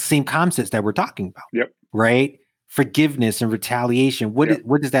to these same concepts that we're talking about, Yep. right? Forgiveness and retaliation. Yep.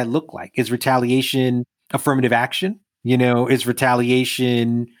 What does that look like? Is retaliation affirmative action? Is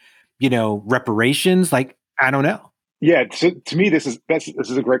retaliation, reparations? Like, I don't know. Yeah. To me, this is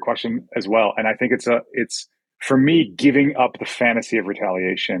a great question as well, and I think it's for me, giving up the fantasy of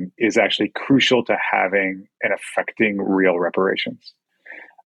retaliation is actually crucial to having and affecting real reparations.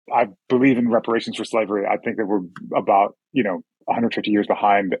 I believe in reparations for slavery. I think that we're about 150 years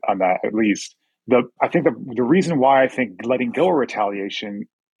behind on that at least. I think the reason why I think letting go of retaliation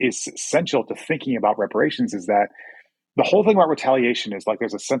is essential to thinking about reparations is that the whole thing about retaliation is like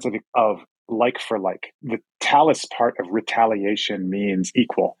there's a sense of like for like. The talus part of retaliation means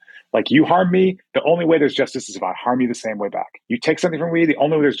equal. Like you harm me, the only way there's justice is if I harm you the same way back. You take something from me, the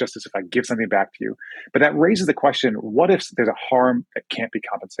only way there's justice is if I give something back to you. But that raises the question: what if there's a harm that can't be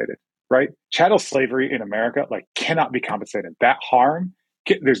compensated? Right? Chattel slavery in America like cannot be compensated. That harm,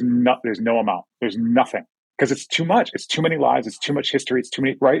 there's no amount. There's nothing because it's too much. It's too many lives. It's too much history. It's too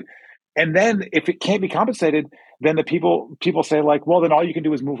many. Right? And then if it can't be compensated, then the people say like, well, then all you can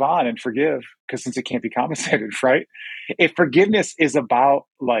do is move on and forgive because since it can't be compensated, right? If forgiveness is about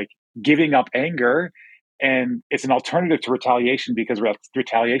like giving up anger and it's an alternative to retaliation because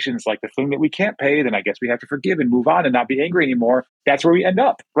retaliation is like the thing that we can't pay, then I guess we have to forgive and move on and not be angry anymore. That's where we end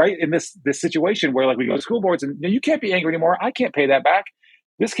up, right? In this situation where like we go to school boards and no, you can't be angry anymore. I can't pay that back.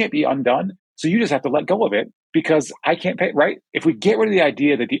 This can't be undone. So you just have to let go of it because I can't pay, right? If we get rid of the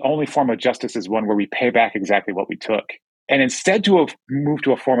idea that the only form of justice is one where we pay back exactly what we took, and instead to have moved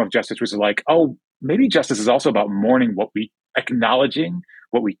to a form of justice which is like, oh, maybe justice is also about mourning acknowledging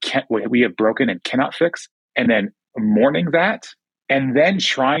what we have broken and cannot fix, and then mourning that, and then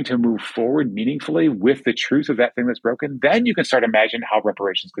trying to move forward meaningfully with the truth of that thing that's broken, then you can start imagining how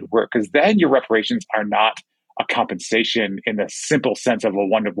reparations could work. Because then your reparations are not a compensation in the simple sense of a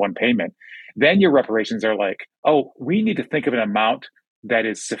one-to-one payment. Then your reparations are like, oh, we need to think of an amount that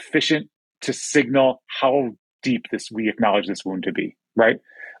is sufficient to signal how deep we acknowledge this wound to be, right?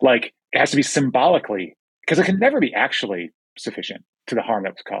 Like it has to be symbolically, because it can never be actually sufficient to the harm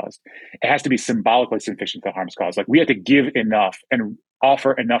that was caused. It has to be symbolically sufficient to the harm's caused. Like we have to give enough and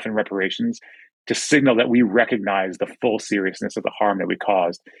offer enough in reparations to signal that we recognize the full seriousness of the harm that we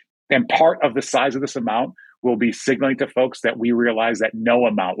caused. And part of the size of this amount will be signaling to folks that we realize that no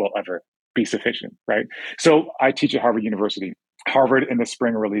amount will ever be sufficient, right? So I teach at Harvard University. Harvard in the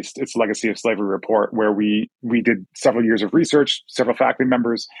spring released its Legacy of Slavery report, where we did several years of research, several faculty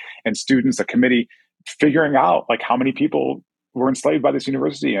members and students, a committee, figuring out like how many people were enslaved by this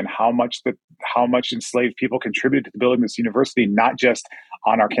university and how much enslaved people contributed to building this university, not just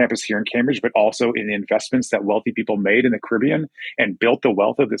on our campus here in Cambridge, but also in the investments that wealthy people made in the Caribbean and built the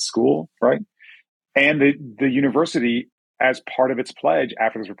wealth of this school, right? And the university, as part of its pledge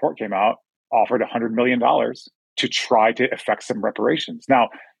after this report came out, offered $100 million to try to effect some reparations. Now,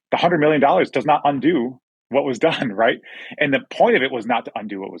 the $100 million does not undo what was done, right? And the point of it was not to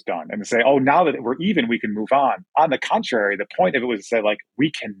undo what was done and to say, oh, now that we're even, we can move on. On the contrary, the point of it was to say, like,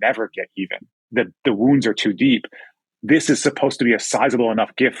 we can never get even. The wounds are too deep. This is supposed to be a sizable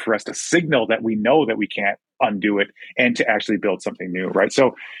enough gift for us to signal that we know that we can't undo it and to actually build something new, right?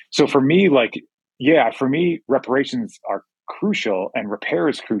 So for me, like, yeah, for me, reparations are crucial and repair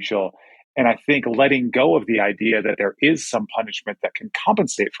is crucial. And I think letting go of the idea that there is some punishment that can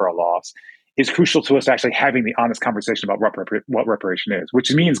compensate for a loss is crucial to us actually having the honest conversation about what reparation is,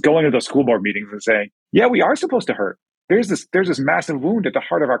 which means going to those school board meetings and saying, yeah, we are supposed to hurt. There's this massive wound at the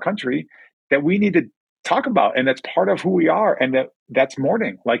heart of our country that we need to talk about. And that's part of who we are. And that's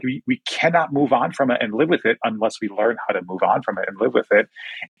mourning. Like we cannot move on from it and live with it unless we learn how to move on from it and live with it.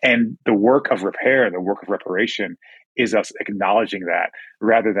 And the work of repair, the work of reparation is us acknowledging that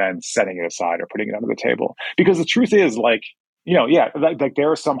rather than setting it aside or putting it under the table. Because the truth is, like, like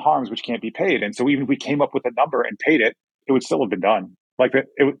there are some harms which can't be paid. And so even if we came up with a number and paid it, it would still have been done. Like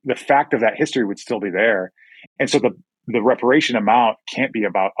the fact of that history would still be there. And so the reparation amount can't be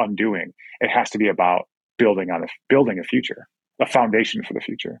about undoing. It has to be about building a future, a foundation for the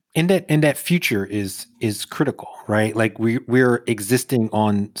future. And that future is critical, right? Like we're existing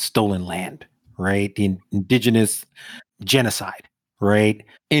on stolen land, right? The indigenous genocide, right?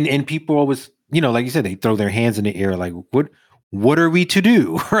 And people always like you said, they throw their hands in the air, like, what are we to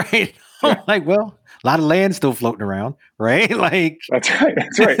do? Right. I'm Yeah, like, well, a lot of land still floating around, right? Like, that's right.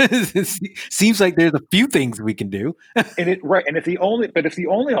 That's right. it seems like there's a few things we can do. And if the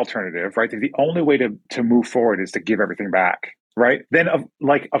only alternative, right, if the only way to move forward is to give everything back, right, then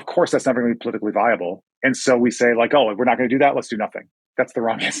of course that's never going to be politically viable. And so we say like, oh, we're not going to do that. Let's do nothing. That's the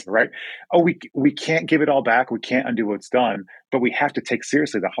wrong answer, right? Oh, we can't give it all back. We can't undo what's done, but we have to take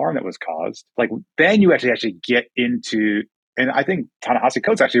seriously the harm that was caused. Like then you actually get into, and I think Ta-Nehisi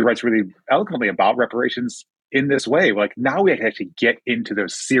Coates actually writes really eloquently about reparations in this way. Like now we actually get into the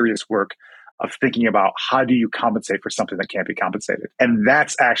serious work of thinking about how do you compensate for something that can't be compensated. And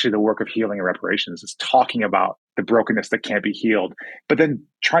that's actually the work of healing and reparations, is talking about the brokenness that can't be healed, but then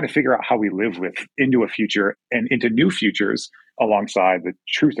trying to figure out how we live with into a future and into new futures alongside the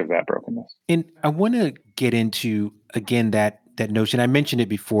truth of that brokenness. And I want to get into again that notion. I mentioned it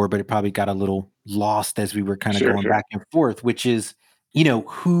before, but it probably got a little lost as we were kind of Sure, going sure. back and forth, which is,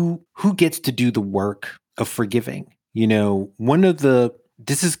 who gets to do the work of forgiving? One of the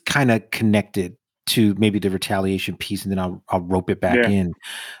this is kind of connected to maybe the retaliation piece, and then I'll rope it back Yeah, in.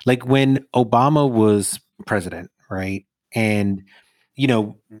 Like when Obama was president, right? And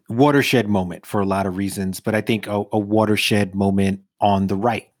watershed moment for a lot of reasons, but I think a watershed moment on the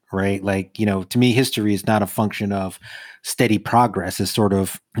right? Like, to me, history is not a function of steady progress. It's sort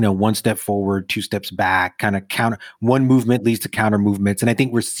of, one step forward, two steps back, kind of counter, one movement leads to counter movements. And I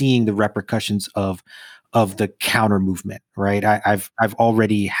think we're seeing the repercussions of the counter movement, right? I've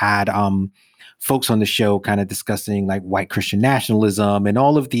already had folks on the show kind of discussing like white Christian nationalism and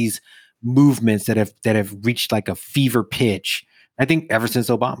all of these movements that have reached like a fever pitch, I think ever since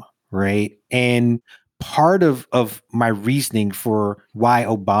Obama, right? And part of my reasoning for why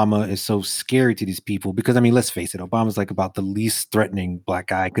Obama is so scary to these people, because I mean, let's face it, Obama's like about the least threatening black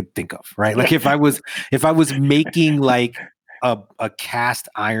guy I could think of, right? Like yeah, if I was making like a cast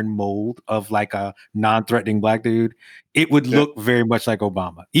iron mold of like a non-threatening black dude, it would yeah. look very much like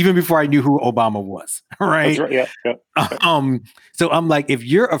Obama, even before I knew who Obama was, That's right? right. Yeah, yeah, yeah, Um, so I'm like, if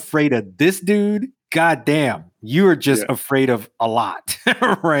you're afraid of this dude, goddamn, you are just yeah, afraid of a lot,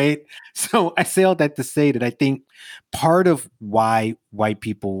 right? So I say all that to say that I think part of why white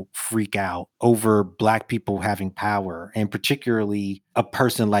people freak out over black people having power, and particularly a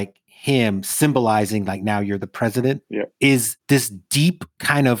person like him symbolizing like now you're the president, yeah, is this deep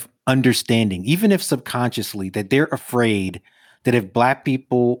kind of understanding, even if subconsciously, that they're afraid that if black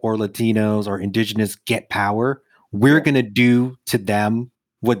people or Latinos or indigenous get power, we're yeah, going to do to them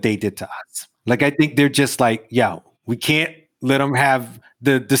what they did to us. Like, I think they're just like, yo, we can't let them have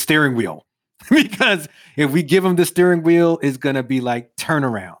the steering wheel because if we give them the steering wheel, it's going to be like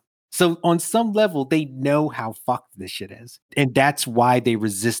turnaround. So on some level, they know how fucked this shit is. And that's why they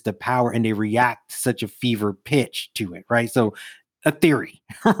resist the power and they react to such a fever pitch to it, right? So a theory,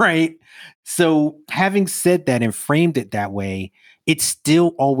 right? So having said that and framed it that way, it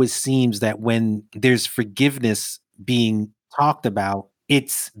still always seems that when there's forgiveness being talked about,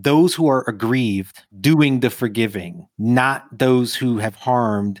 it's those who are aggrieved doing the forgiving, not those who have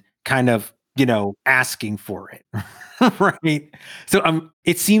harmed kind of, asking for it. Right. So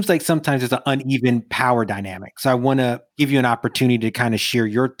it seems like sometimes there's an uneven power dynamic. So I want to give you an opportunity to kind of share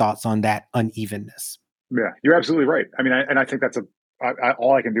your thoughts on that unevenness. yeah. You're absolutely right. I mean, and I think that's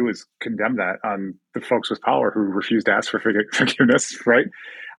all I can do is condemn that on the folks with power who refuse to ask for forgiveness, right?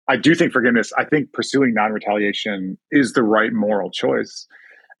 I do think forgiveness, I think pursuing non retaliation is the right moral choice.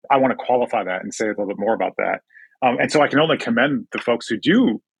 I want to qualify that and say a little bit more about that. And so I can only commend the folks who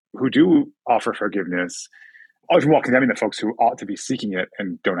do offer forgiveness, even while condemning the folks who ought to be seeking it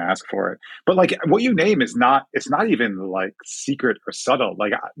and don't ask for it. But like what you name is not, it's not even like secret or subtle.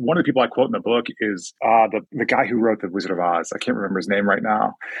 Like one of the people I quote in the book is the guy who wrote The Wizard of Oz. I can't remember his name right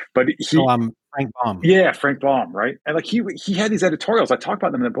now, but So he, Frank Baum. yeah, Frank Baum, right? And like he had these editorials. I talk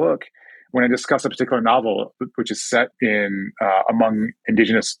about them in the book when I discuss a particular novel, which is set in among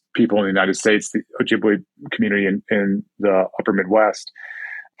indigenous people in the United States, the Ojibwe community in the Upper Midwest.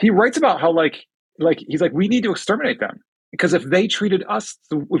 He writes about how like he's like we need to exterminate them because if they treat us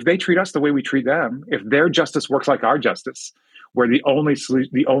the way we treat them, if their justice works like our justice, where the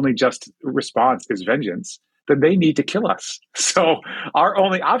only just response is vengeance, then they need to kill us. So our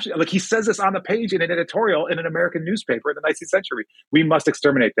only option, like he says this on the page in an editorial in an American newspaper in the 19th century, we must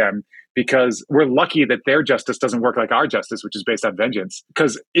exterminate them because we're lucky that their justice doesn't work like our justice, which is based on vengeance.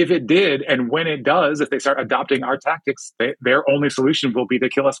 Because if it did, and when it does, if they start adopting our tactics, their only solution will be to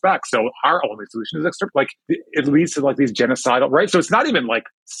kill us back. So our only solution is exterminate. Like it leads to like these genocidal, right? So it's not even like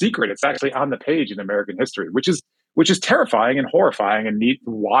secret. It's actually on the page in American history, which is which is terrifying and horrifying and neat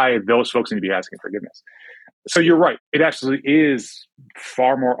why those folks need to be asking forgiveness. So you're right. It absolutely is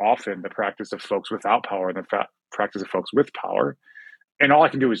far more often the practice of folks without power than practice of folks with power. And all I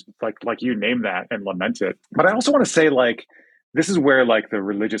can do is like you name that and lament it. But I also want to say like this is where like the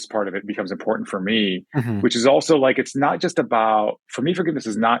religious part of it becomes important for me, Mhm. which is also like it's not just about for me forgiveness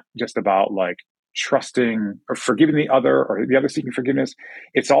is not just about like trusting or forgiving the other or the other seeking forgiveness.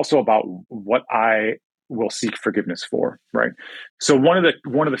 It's also about what I will seek forgiveness for, right? So one of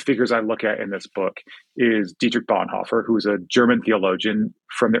the figures I look at in this book is Dietrich Bonhoeffer, who's a German theologian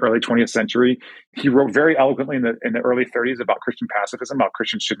from the early 20th century. He wrote very eloquently in the early 30s about Christian pacifism, how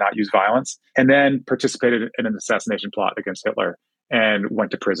Christians should not use violence, and then participated in an assassination plot against Hitler and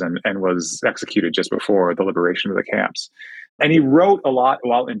went to prison and was executed just before the liberation of the camps. And he wrote a lot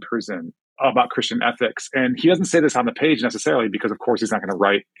while in prison about Christian ethics. And he doesn't say this on the page necessarily because, of course, he's not going to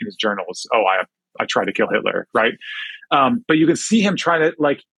write in his journals, oh, I tried to kill Hitler, right? But you can see him trying to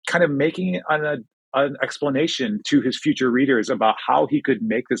like kind of making an explanation to his future readers about how he could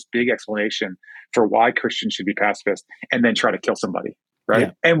make this big explanation for why Christians should be pacifist and then try to kill somebody, right?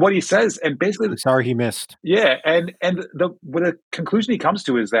 Yeah. And what he says, and basically, I'm sorry he missed. yeah, and the conclusion he comes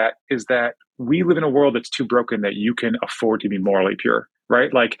to is that we live in a world that's too broken that you can afford to be morally pure,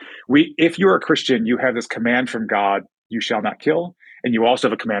 right? Like if you're a Christian, you have this command from God, you shall not kill, and you also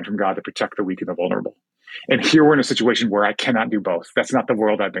have a command from God to protect the weak and the vulnerable. And here we're in a situation where I cannot do both. That's not the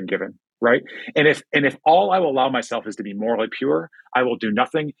world I've been given, right? And if all I will allow myself is to be morally pure, I will do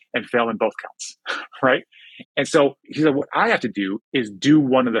nothing and fail in both counts, right? And so he said, what I have to do is do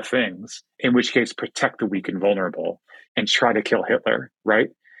one of the things, in which case protect the weak and vulnerable and try to kill Hitler, right?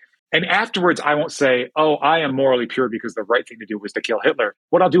 And afterwards, I won't say, oh, I am morally pure because the right thing to do was to kill Hitler.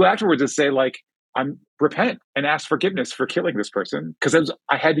 What I'll do afterwards is say, like, I'm repent and ask forgiveness for killing this person because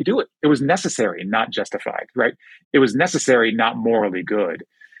I had to do it. It was necessary, not justified, right? It was necessary, not morally good,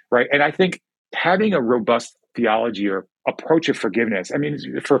 right? And I think having a robust theology or approach of forgiveness, I mean,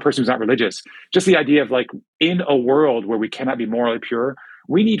 for a person who's not religious, just the idea of like in a world where we cannot be morally pure,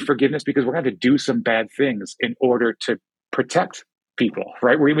 we need forgiveness because we're going to have to do some bad things in order to protect people,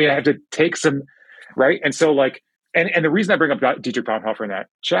 right? We have to take some, right? And so like, and the reason I bring up Dietrich Bonhoeffer in that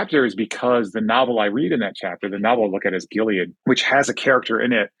chapter is because the novel I read in that chapter, the novel I look at is Gilead, which has a character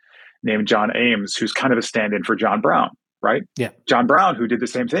in it named John Ames, who's kind of a stand-in for John Brown, right? Yeah. John Brown, who did the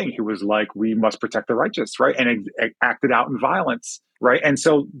same thing. He was like, we must protect the righteous, right? And it acted out in violence, right? And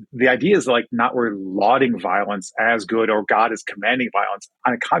so the idea is like not we're lauding violence as good or God is commanding violence.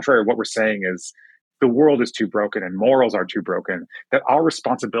 On the contrary, what we're saying is the world is too broken and morals are too broken, that our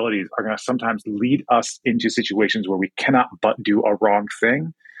responsibilities are going to sometimes lead us into situations where we cannot but do a wrong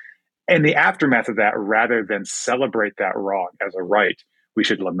thing. And the aftermath of that, rather than celebrate that wrong as a right, we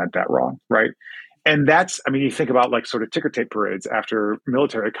should lament that wrong, right? And that's, I mean, you think about like sort of ticker tape parades after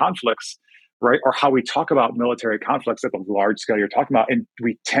military conflicts, right? Or how we talk about military conflicts at the large scale you're talking about. And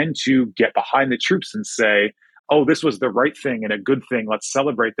we tend to get behind the troops and say, oh, this was the right thing and a good thing. Let's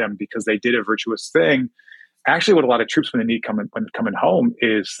celebrate them because they did a virtuous thing. Actually, what a lot of troops when they need when coming home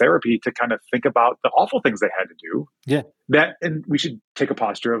is therapy to kind of think about the awful things they had to do. Yeah. And we should take a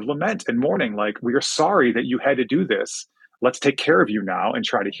posture of lament and mourning, like we are sorry that you had to do this. Let's take care of you now and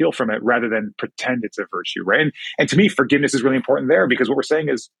try to heal from it rather than pretend it's a virtue, right? And to me, forgiveness is really important there because what we're saying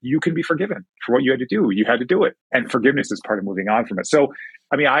is you can be forgiven for what you had to do. You had to do it. And forgiveness is part of moving on from it. So,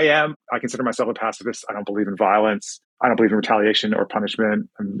 I mean, I consider myself a pacifist. I don't believe in violence. I don't believe in retaliation or punishment.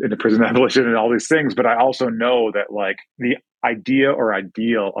 I'm into prison abolition and all these things. But I also know that like the idea or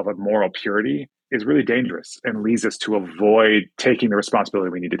ideal of a moral purity is really dangerous and leads us to avoid taking the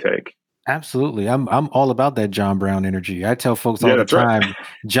responsibility we need to take. Absolutely. I'm all about that John Brown energy. I tell folks Yeah, all the that's right. time,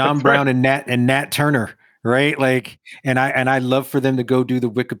 John That's right. Brown and Nat Turner, right? Like, and I love for them to go do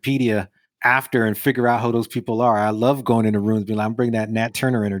the Wikipedia after and figure out who those people are. I love going into rooms, being like, I'm bringing that Nat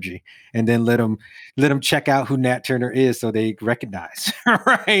Turner energy, and then let them check out who Nat Turner is so they recognize,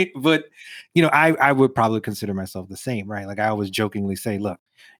 right? But I would probably consider myself the same, right? Like I always jokingly say, look,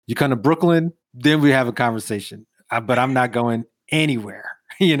 you come to Brooklyn, then we have a conversation, but I'm not going anywhere,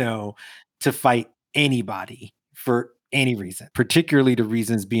 to fight anybody for any reason, particularly the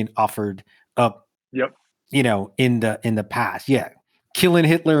reasons being offered up, Yep. in the past. Yeah. Killing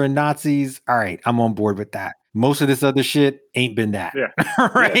Hitler and Nazis. All right. I'm on board with that. Most of this other shit ain't been that. Yeah. Yeah,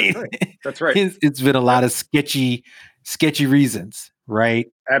 that's Right. right. That's right. It's been a Yep. lot of sketchy reasons. Right.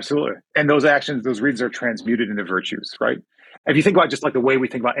 Absolutely. And those actions, those reasons are transmuted into virtues, right? if you think about just like the way we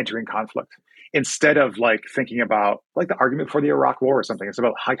think about entering conflict, instead of like thinking about like the argument for the Iraq War or something, it's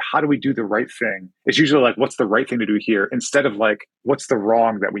about like how do we do the right thing? It's usually like what's the right thing to do here, instead of like what's the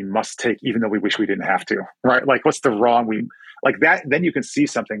wrong that we must take even though we wish we didn't have to, right? Like what's the wrong we like that. Then you can see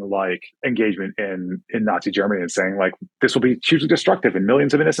something like engagement in Nazi Germany and saying like this will be hugely destructive and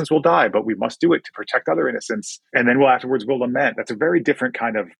millions of innocents will die, but we must do it to protect other innocents, and then we'll afterwards we'll lament. That's a very different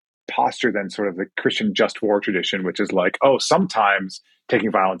kind of posture than sort of the Christian just war tradition, which is like, oh, sometimes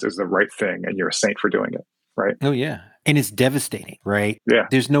taking violence is the right thing and you're a saint for doing it, right? Oh yeah. And it's devastating, right? Yeah,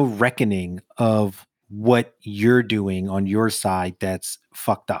 There's no reckoning of what you're doing on your side that's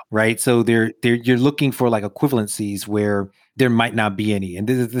fucked up, right? So they're you're looking for like equivalencies where there might not be any. And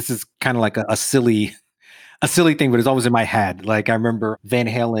this is kind of like a silly thing, but it's always in my head. Like I remember Van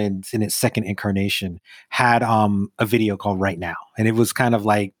Halen in its second incarnation had a video called Right Now. And it was kind of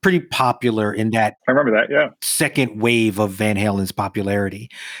like pretty popular in that I remember that. Yeah, second wave of Van Halen's popularity.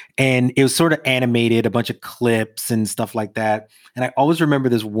 And it was sort of animated, a bunch of clips and stuff like that. And I always remember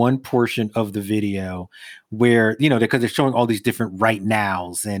this one portion of the video where, because they're showing all these different right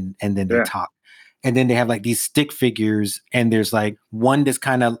nows and then they yeah, talk. And then they have like these stick figures, and there's like one that's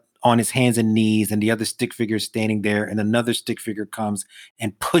kind of on his hands and knees, and the other stick figure is standing there, and another stick figure comes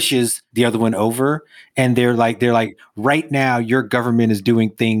and pushes the other one over. And they're like, right now, your government is doing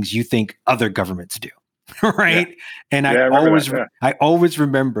things you think other governments do. yeah, Right. And yeah. I remember that. Yeah, I always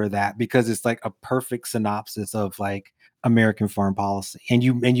remember that because it's like a perfect synopsis of like American foreign policy. And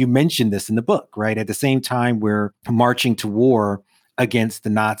you mentioned this in the book, right? At the same time we're marching to war against the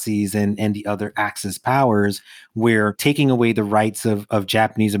Nazis and the other Axis powers, we're taking away the rights of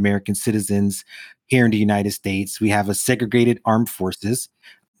Japanese American citizens here in the United States. We have a segregated armed forces.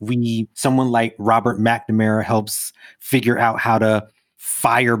 Someone like Robert McNamara helps figure out how to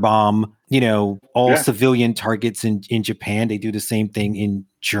firebomb, all yeah, civilian targets in Japan. They do the same thing in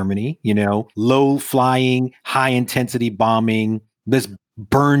Germany, low flying, high intensity bombing. Let's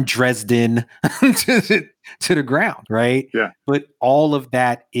burn Dresden to, to the ground, right? yeah. But all of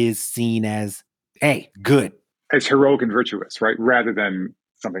that is seen as, hey, good. It's heroic and virtuous, right? Rather than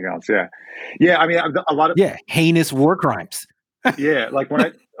something else. Yeah, yeah. I mean, a lot of Yeah, heinous war crimes. yeah, like when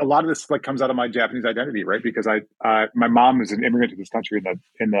I a lot of this like comes out of my Japanese identity, right? Because my mom was an immigrant to this country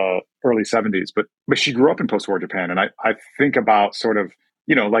in the early '70s, but she grew up in post-war Japan, and I think about sort of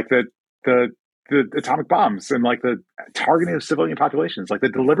like the the atomic bombs and like the targeting of civilian populations, like the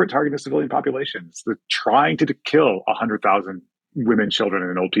deliberate targeting of civilian populations, the trying to kill 100,000 women, children,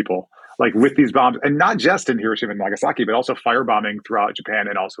 and old people, like with these bombs, and not just in Hiroshima and Nagasaki, but also firebombing throughout Japan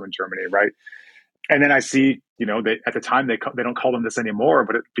and also in Germany, right? And then I see, they at the time they don't call them this anymore,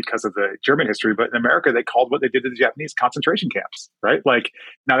 but because of the German history. But in America, they called what they did to the Japanese concentration camps, right? Like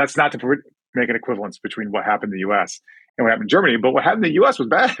now, that's not to make an equivalence between what happened in the U.S. and what happened in Germany, but what happened in the U.S. was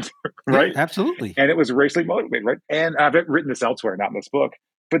bad, Yeah, right? absolutely. And it was racially motivated, right? And I've written this elsewhere, not in this book.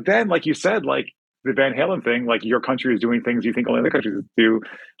 But then, like you said, like the Van Halen thing, like your country is doing things you think only other countries do.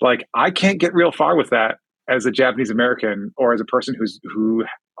 Like I can't get real far with that as a Japanese American or as a person who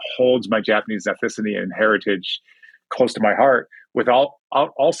holds my Japanese ethnicity and heritage close to my heart, without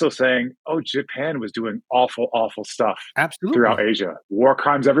also saying, "Oh, Japan was doing awful, awful stuff throughout Absolutely. Asia, war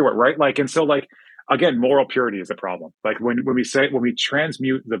crimes everywhere," right? Like, and so like again, moral purity is a problem. Like when we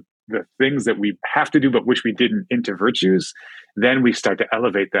transmute the things that we have to do but wish we didn't into virtues, then we start to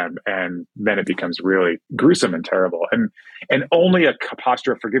elevate them, and then it becomes really gruesome and terrible. And only a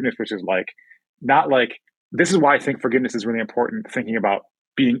posture of forgiveness, which is like not like this is why I think forgiveness is really important. Thinking about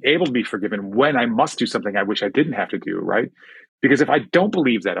being able to be forgiven when I must do something I wish I didn't have to do, right? Because if I don't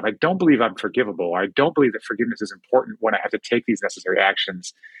believe that, if I don't believe I'm forgivable, I don't believe that forgiveness is important when I have to take these necessary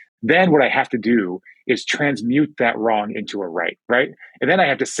actions, then what I have to do is transmute that wrong into a right, right? And then I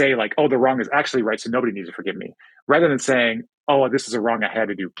have to say, like, oh, the wrong is actually right, so nobody needs to forgive me, rather than saying, oh, this is a wrong I had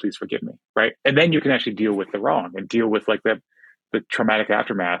to do, please forgive me, right? And then you can actually deal with the wrong and deal with like the traumatic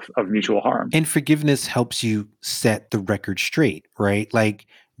aftermath of mutual harm. And forgiveness helps you set the record straight, right? Like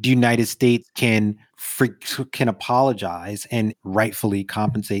the United States can apologize and rightfully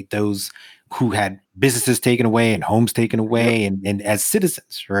compensate those who had businesses taken away and homes taken Yep. away and as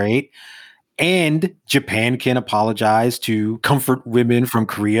citizens, right? And Japan can apologize to comfort women from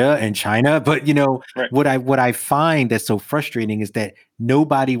Korea and China. But Right. what I find that's so frustrating is that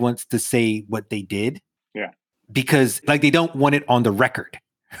nobody wants to say what they did Yeah. because like they don't want it on the record.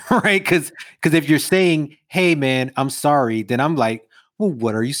 Right? Because if you're saying, hey man, I'm sorry, then I'm like, well,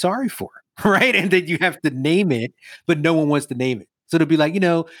 what are you sorry for? Right. And then you have to name it, but no one wants to name it. So to be like,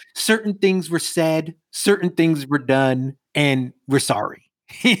 certain things were said, certain things were done, and we're sorry.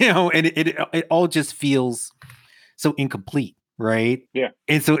 And it all just feels so incomplete, right? Yeah.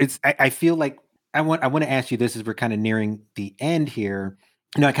 And so I feel like I want to ask you this as we're kind of nearing the end here.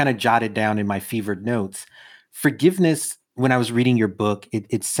 I kind of jotted down in my fevered notes. Forgiveness, when I was reading your book,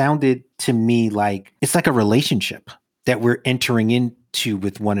 it sounded to me like it's like a relationship that we're entering into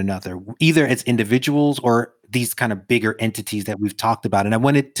with one another, either as individuals or these kind of bigger entities that we've talked about. And I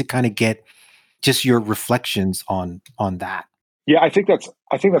wanted to kind of get just your reflections on that. Yeah, I think that's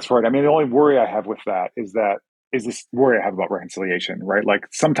right. I mean, the only worry I have with that is this worry I have about reconciliation, right? Like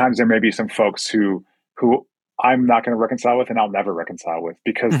sometimes there may be some folks who I'm not going to reconcile with and I'll never reconcile with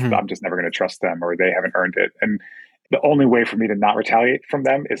because Hmm. I'm just never going to trust them or they haven't earned it. And the only way for me to not retaliate from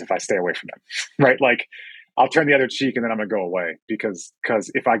them is if I stay away from them, right? Like I'll turn the other cheek and then I'm going to go away because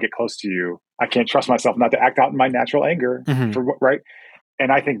if I get close to you, I can't trust myself not to act out in my natural anger Hmm. for what, right?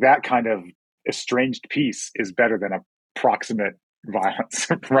 And I think that kind of estranged peace is better than a proximate violence,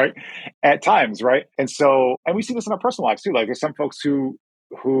 right? At times, right? And we see this in our personal lives too. Like there's some folks who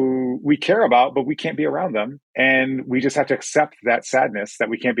we care about, but we can't be around them, and we just have to accept that sadness that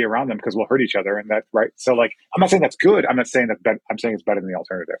we can't be around them because we'll hurt each other, and that right. So like, I'm not saying that's good. I'm not saying I'm saying it's better than the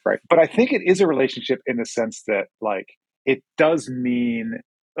alternative, right? But I think it is a relationship in the sense that like it does mean.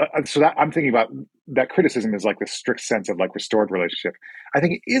 So that I'm thinking about that criticism is like the strict sense of like restored relationship. I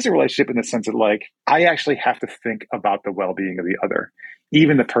think it is a relationship in the sense that like I actually have to think about the well-being of the other,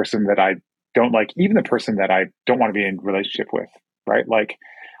 even the person that I don't like, even the person that I don't want to be in relationship with, right? Like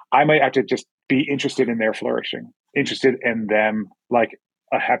I might have to just be interested in their flourishing, interested in them like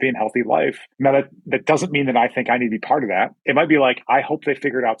a happy and healthy life. Now that doesn't mean that I think I need to be part of that. It might be like I hope they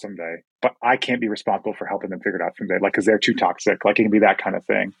figure it out someday, but I can't be responsible for helping them figure it out someday, like because they're too toxic. Like it can be that kind of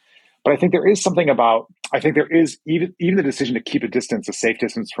thing. But I think there is something about I think there is even the decision to keep a distance, a safe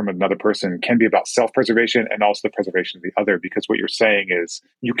distance from another person can be about self-preservation and also the preservation of the other, because what you're saying is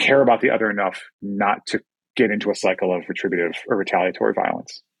you care about the other enough not to get into a cycle of retributive or retaliatory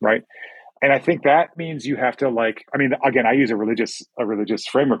violence, right? And I think that means you have to like, I mean, again, I use a religious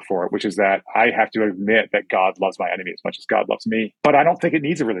framework for it, which is that I have to admit that God loves my enemy as much as God loves me. But I don't think it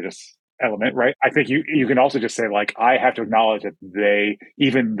needs a religious element, right? I think you can also just say like I have to acknowledge that they,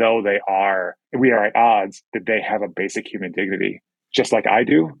 even though we are at odds, that they have a basic human dignity, just like I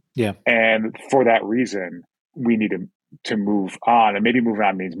do. Yeah. And for that reason, we need to move on, and maybe moving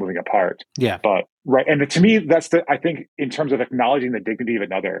on means moving apart. Yeah. But right, and to me, I think in terms of acknowledging the dignity of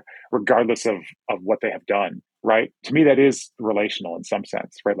another, regardless of what they have done, right? To me, that is relational in some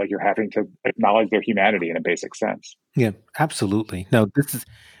sense, right? Like you're having to acknowledge their humanity in a basic sense. Yeah, absolutely. No, this is,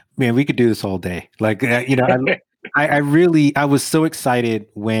 man, we could do this all day. Like, I really, I was so excited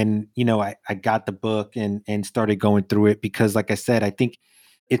when, I got the book and started going through it because, like I said, I think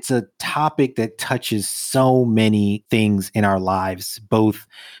it's a topic that touches so many things in our lives, both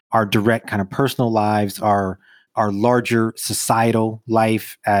our direct kind of personal lives, our larger societal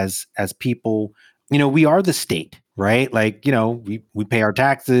life as people. We are the state, right? Like, we pay our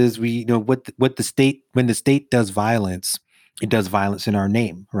taxes. We, what the state, when the state does violence, it does violence in our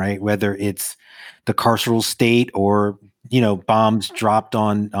name, right? Whether it's the carceral state or, bombs dropped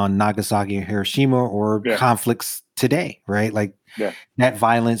on Nagasaki or Hiroshima or Yeah, conflicts today, right? Like yeah, that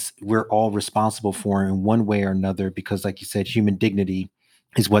violence, we're all responsible for in one way or another, because like you said, human dignity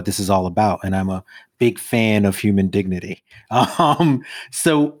is what this is all about. And I'm a big fan of human dignity.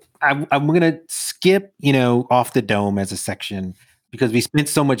 So I'm going to skip, off the dome as a section because we spent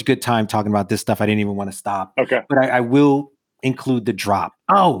so much good time talking about this stuff. I didn't even want to stop, okay, but I will include the drop.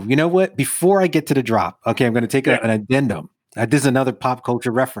 Oh, you know what? Before I get to the drop, okay, I'm going to take yeah, an addendum. This is another pop culture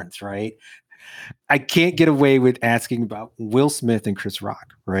reference, right? I can't get away with asking about Will Smith and Chris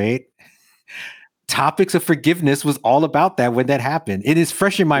Rock, right? Topics of Forgiveness was all about that when that happened. It is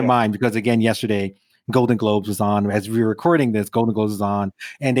fresh in my yeah, mind because again, yesterday Golden Globes was on. As we were recording this, Golden Globes was on,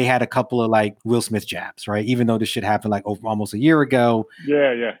 and they had a couple of like Will Smith jabs, right? Even though this shit happened like over almost a year ago,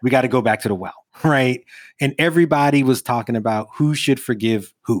 yeah, yeah, we got to go back to the well, right? And everybody was talking about who should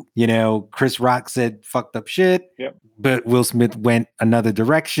forgive who. Chris Rock said fucked up shit, yeah. but Will Smith went another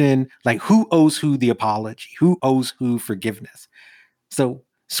direction. Like, who owes who the apology? Who owes who forgiveness? So,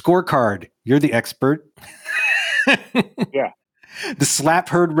 scorecard, you're the expert. Yeah. The slap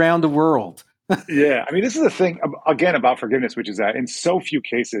heard round the world. Yeah, I mean, this is the thing again about forgiveness, which is that in so few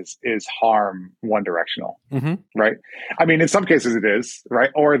cases is harm one directional, Hmm. right? I mean, in some cases it is,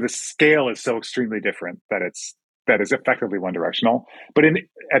 right? Or the scale is so extremely different that is effectively one directional. But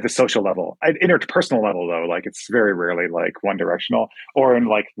at the social level, at interpersonal level, though, like it's very rarely like one directional. Or in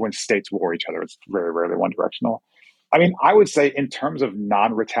like when states war each other, it's very rarely one directional. I mean, I would say in terms of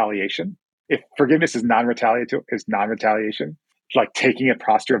non-retaliation, if forgiveness is non-retaliation, like taking a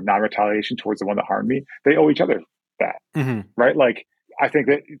posture of non-retaliation towards the one that harmed me, they owe each other that, Mhm. right? Like, I think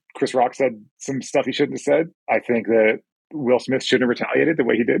that Chris Rock said some stuff he shouldn't have said. I think that Will Smith shouldn't have retaliated the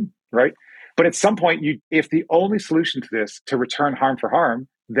way he did, right? But at some point, if the only solution to this to return harm for harm,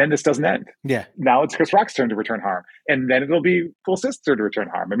 then this doesn't end. Yeah. Now it's Chris Rock's turn to return harm, and then it'll be Will Smith's turn to return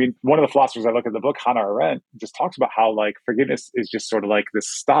harm. I mean, one of the philosophers I look at the book, Hannah Arendt, just talks about how like forgiveness is just sort of like this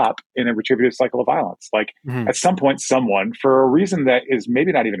stop in a retributive cycle of violence. Like Mhm. at some point, someone, for a reason that is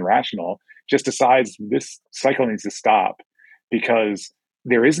maybe not even rational, just decides this cycle needs to stop because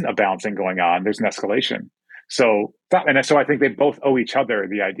there isn't a balancing going on. There's an escalation. So I think they both owe each other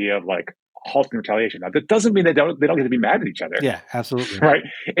the idea of like halting retaliation. Now, that doesn't mean they don't get to be mad at each other, Yeah, absolutely. right?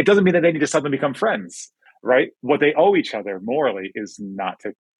 It doesn't mean that they need to suddenly become friends, right? What they owe each other morally is not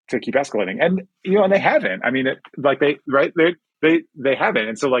to keep escalating, and and they haven't. I mean, they haven't,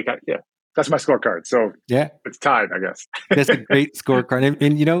 and so like yeah, that's my scorecard. So Yeah. it's tied, I guess. That's a great scorecard.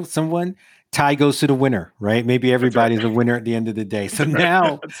 And someone tie goes to the winner, right? Maybe That's right. everybody's a winner at the end of the day. So That's right.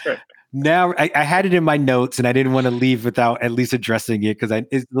 now That's right. now I had it in my notes and I didn't want to leave without at least addressing it because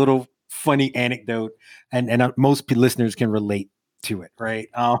it's a little funny anecdote and most listeners can relate to it, right?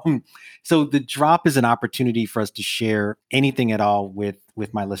 So the drop is an opportunity for us to share anything at all with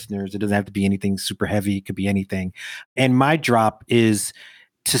my listeners. It doesn't have to be anything super heavy. It could be anything. And my drop is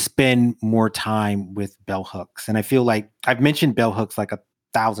to spend more time with bell hooks. And I feel like I've mentioned bell hooks like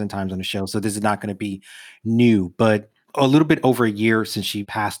 1,000 times on the show, so this is not going to be new, but a little bit over a year since she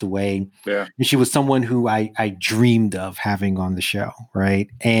passed away. Yeah. And she was someone who I dreamed of having on the show, right?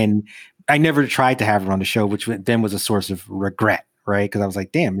 And I never tried to have her on the show, which then was a source of regret, right? Because I was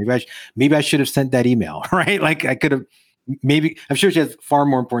like, damn, maybe I should have sent that email, right? Like I could have maybe I'm sure she has far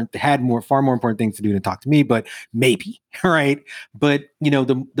more important things to do than talk to me, but maybe, right? But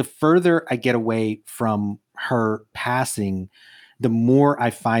the further I get away from her passing, the more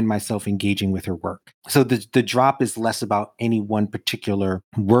I find myself engaging with her work. So the drop is less about any one particular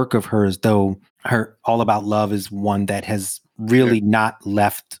work of hers, though her All About Love is one that has Yeah. really not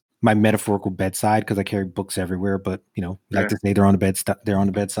left my metaphorical bedside because I carry books everywhere, but like Yeah. to say they're on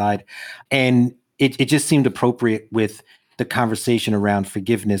the bedside. And it just seemed appropriate with the conversation around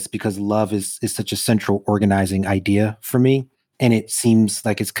forgiveness because love is such a central organizing idea for me. And it seems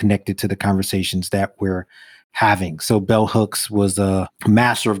like it's connected to the conversations that we're having. So bell hooks was a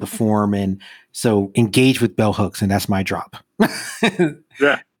master of the form. And so engage with bell hooks. And that's my drop.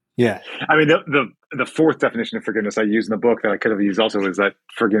 Yeah. Yeah. I mean, the fourth definition of forgiveness I use in the book that I could have used also is that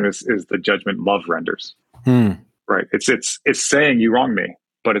forgiveness is the judgment love renders. Right. It's saying you wronged me,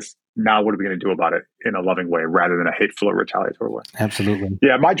 but it's now what are we going to do about it in a loving way rather than a hateful or retaliatory way. Absolutely.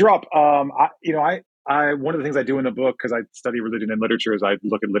 Yeah. My drop. I one of the things I do in the book, because I study religion and literature, is I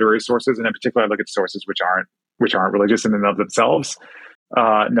look at literary sources, and in particular, I look at sources which aren't religious in and of themselves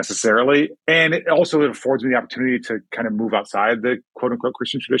necessarily. And it also affords me the opportunity to kind of move outside the quote unquote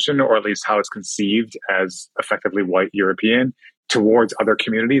Christian tradition, or at least how it's conceived as effectively white European, towards other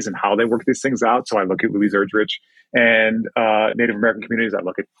communities and how they work these things out. So I look at Louise Erdrich and Native American communities. I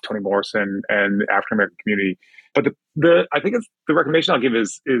look at Toni Morrison and African American community. But I think it's the recommendation I'll give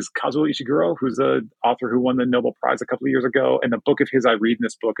is Kazuo Ishiguro, who's the author who won the Nobel Prize a couple of years ago. And the book of his I read in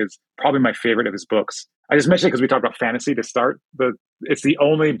this book is probably my favorite of his books. I just mentioned it because we talked about fantasy to start. It's the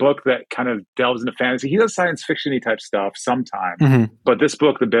only book that kind of delves into fantasy. He does science fiction-y type stuff sometimes. Mm-hmm. But this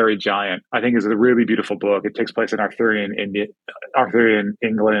book, The Buried Giant, I think is a really beautiful book. It takes place in Arthurian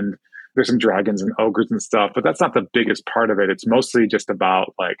England. There's some dragons and ogres and stuff, but that's not the biggest part of it. It's mostly just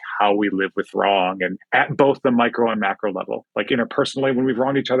about like how we live with wrong, and at both the micro and macro level, like interpersonally when we've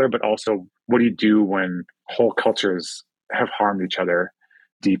wronged each other, but also what do you do when whole cultures have harmed each other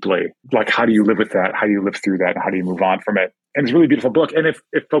deeply? Like, how do you live with that? How do you live through that? And how do you move on from it? And it's a really beautiful book. And if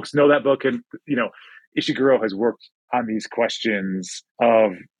folks know that book, and Ishiguro has worked on these questions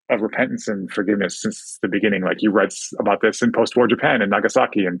of repentance and forgiveness since the beginning. Like, he writes about this in post-war Japan and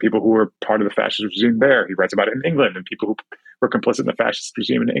Nagasaki and people who were part of the fascist regime there. He writes about it in England and people who were complicit in the fascist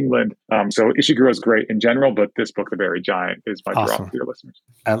regime in England. So Ishiguro is great in general, but this book, The Buried Giant, is my Awesome. drop for your listeners.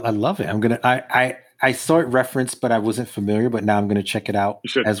 I love it. I saw it referenced, but I wasn't familiar. But now I'm gonna check it out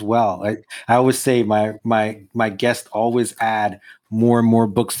as well. I always say my guests always add more and more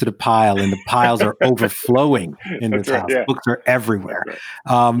books to the pile, and the piles are overflowing in this house. Yeah. Books are everywhere.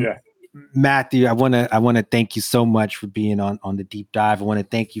 Right. Matthew, I want to thank you so much for being on the deep dive. I want to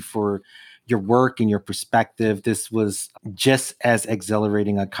thank you for your work and your perspective. This was just as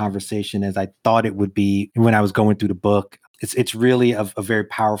exhilarating a conversation as I thought it would be when I was going through the book. It's really a very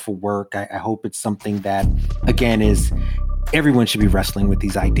powerful work. I hope it's something that, again, is everyone should be wrestling with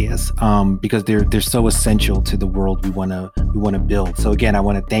these ideas because they're so essential to the world we want to build. So again, I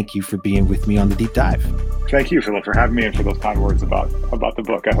want to thank you for being with me on the deep dive. Thank you, Philip, for having me and for those kind words about the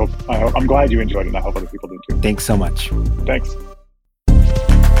book. I'm glad you enjoyed it, and I hope other people did too. Thanks so much. Thanks.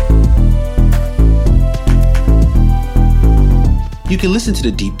 You can listen to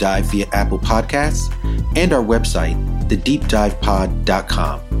The Deep Dive via Apple Podcasts and our website,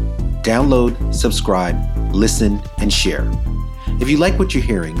 thedeepdivepod.com. Download, subscribe, listen, and share. If you like what you're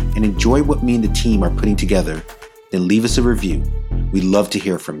hearing and enjoy what me and the team are putting together, then leave us a review. We'd love to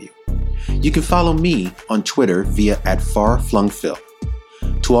hear from you. You can follow me on Twitter via @FarFlungPhil.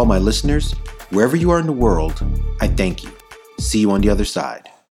 To all my listeners, wherever you are in the world, I thank you. See you on the other side.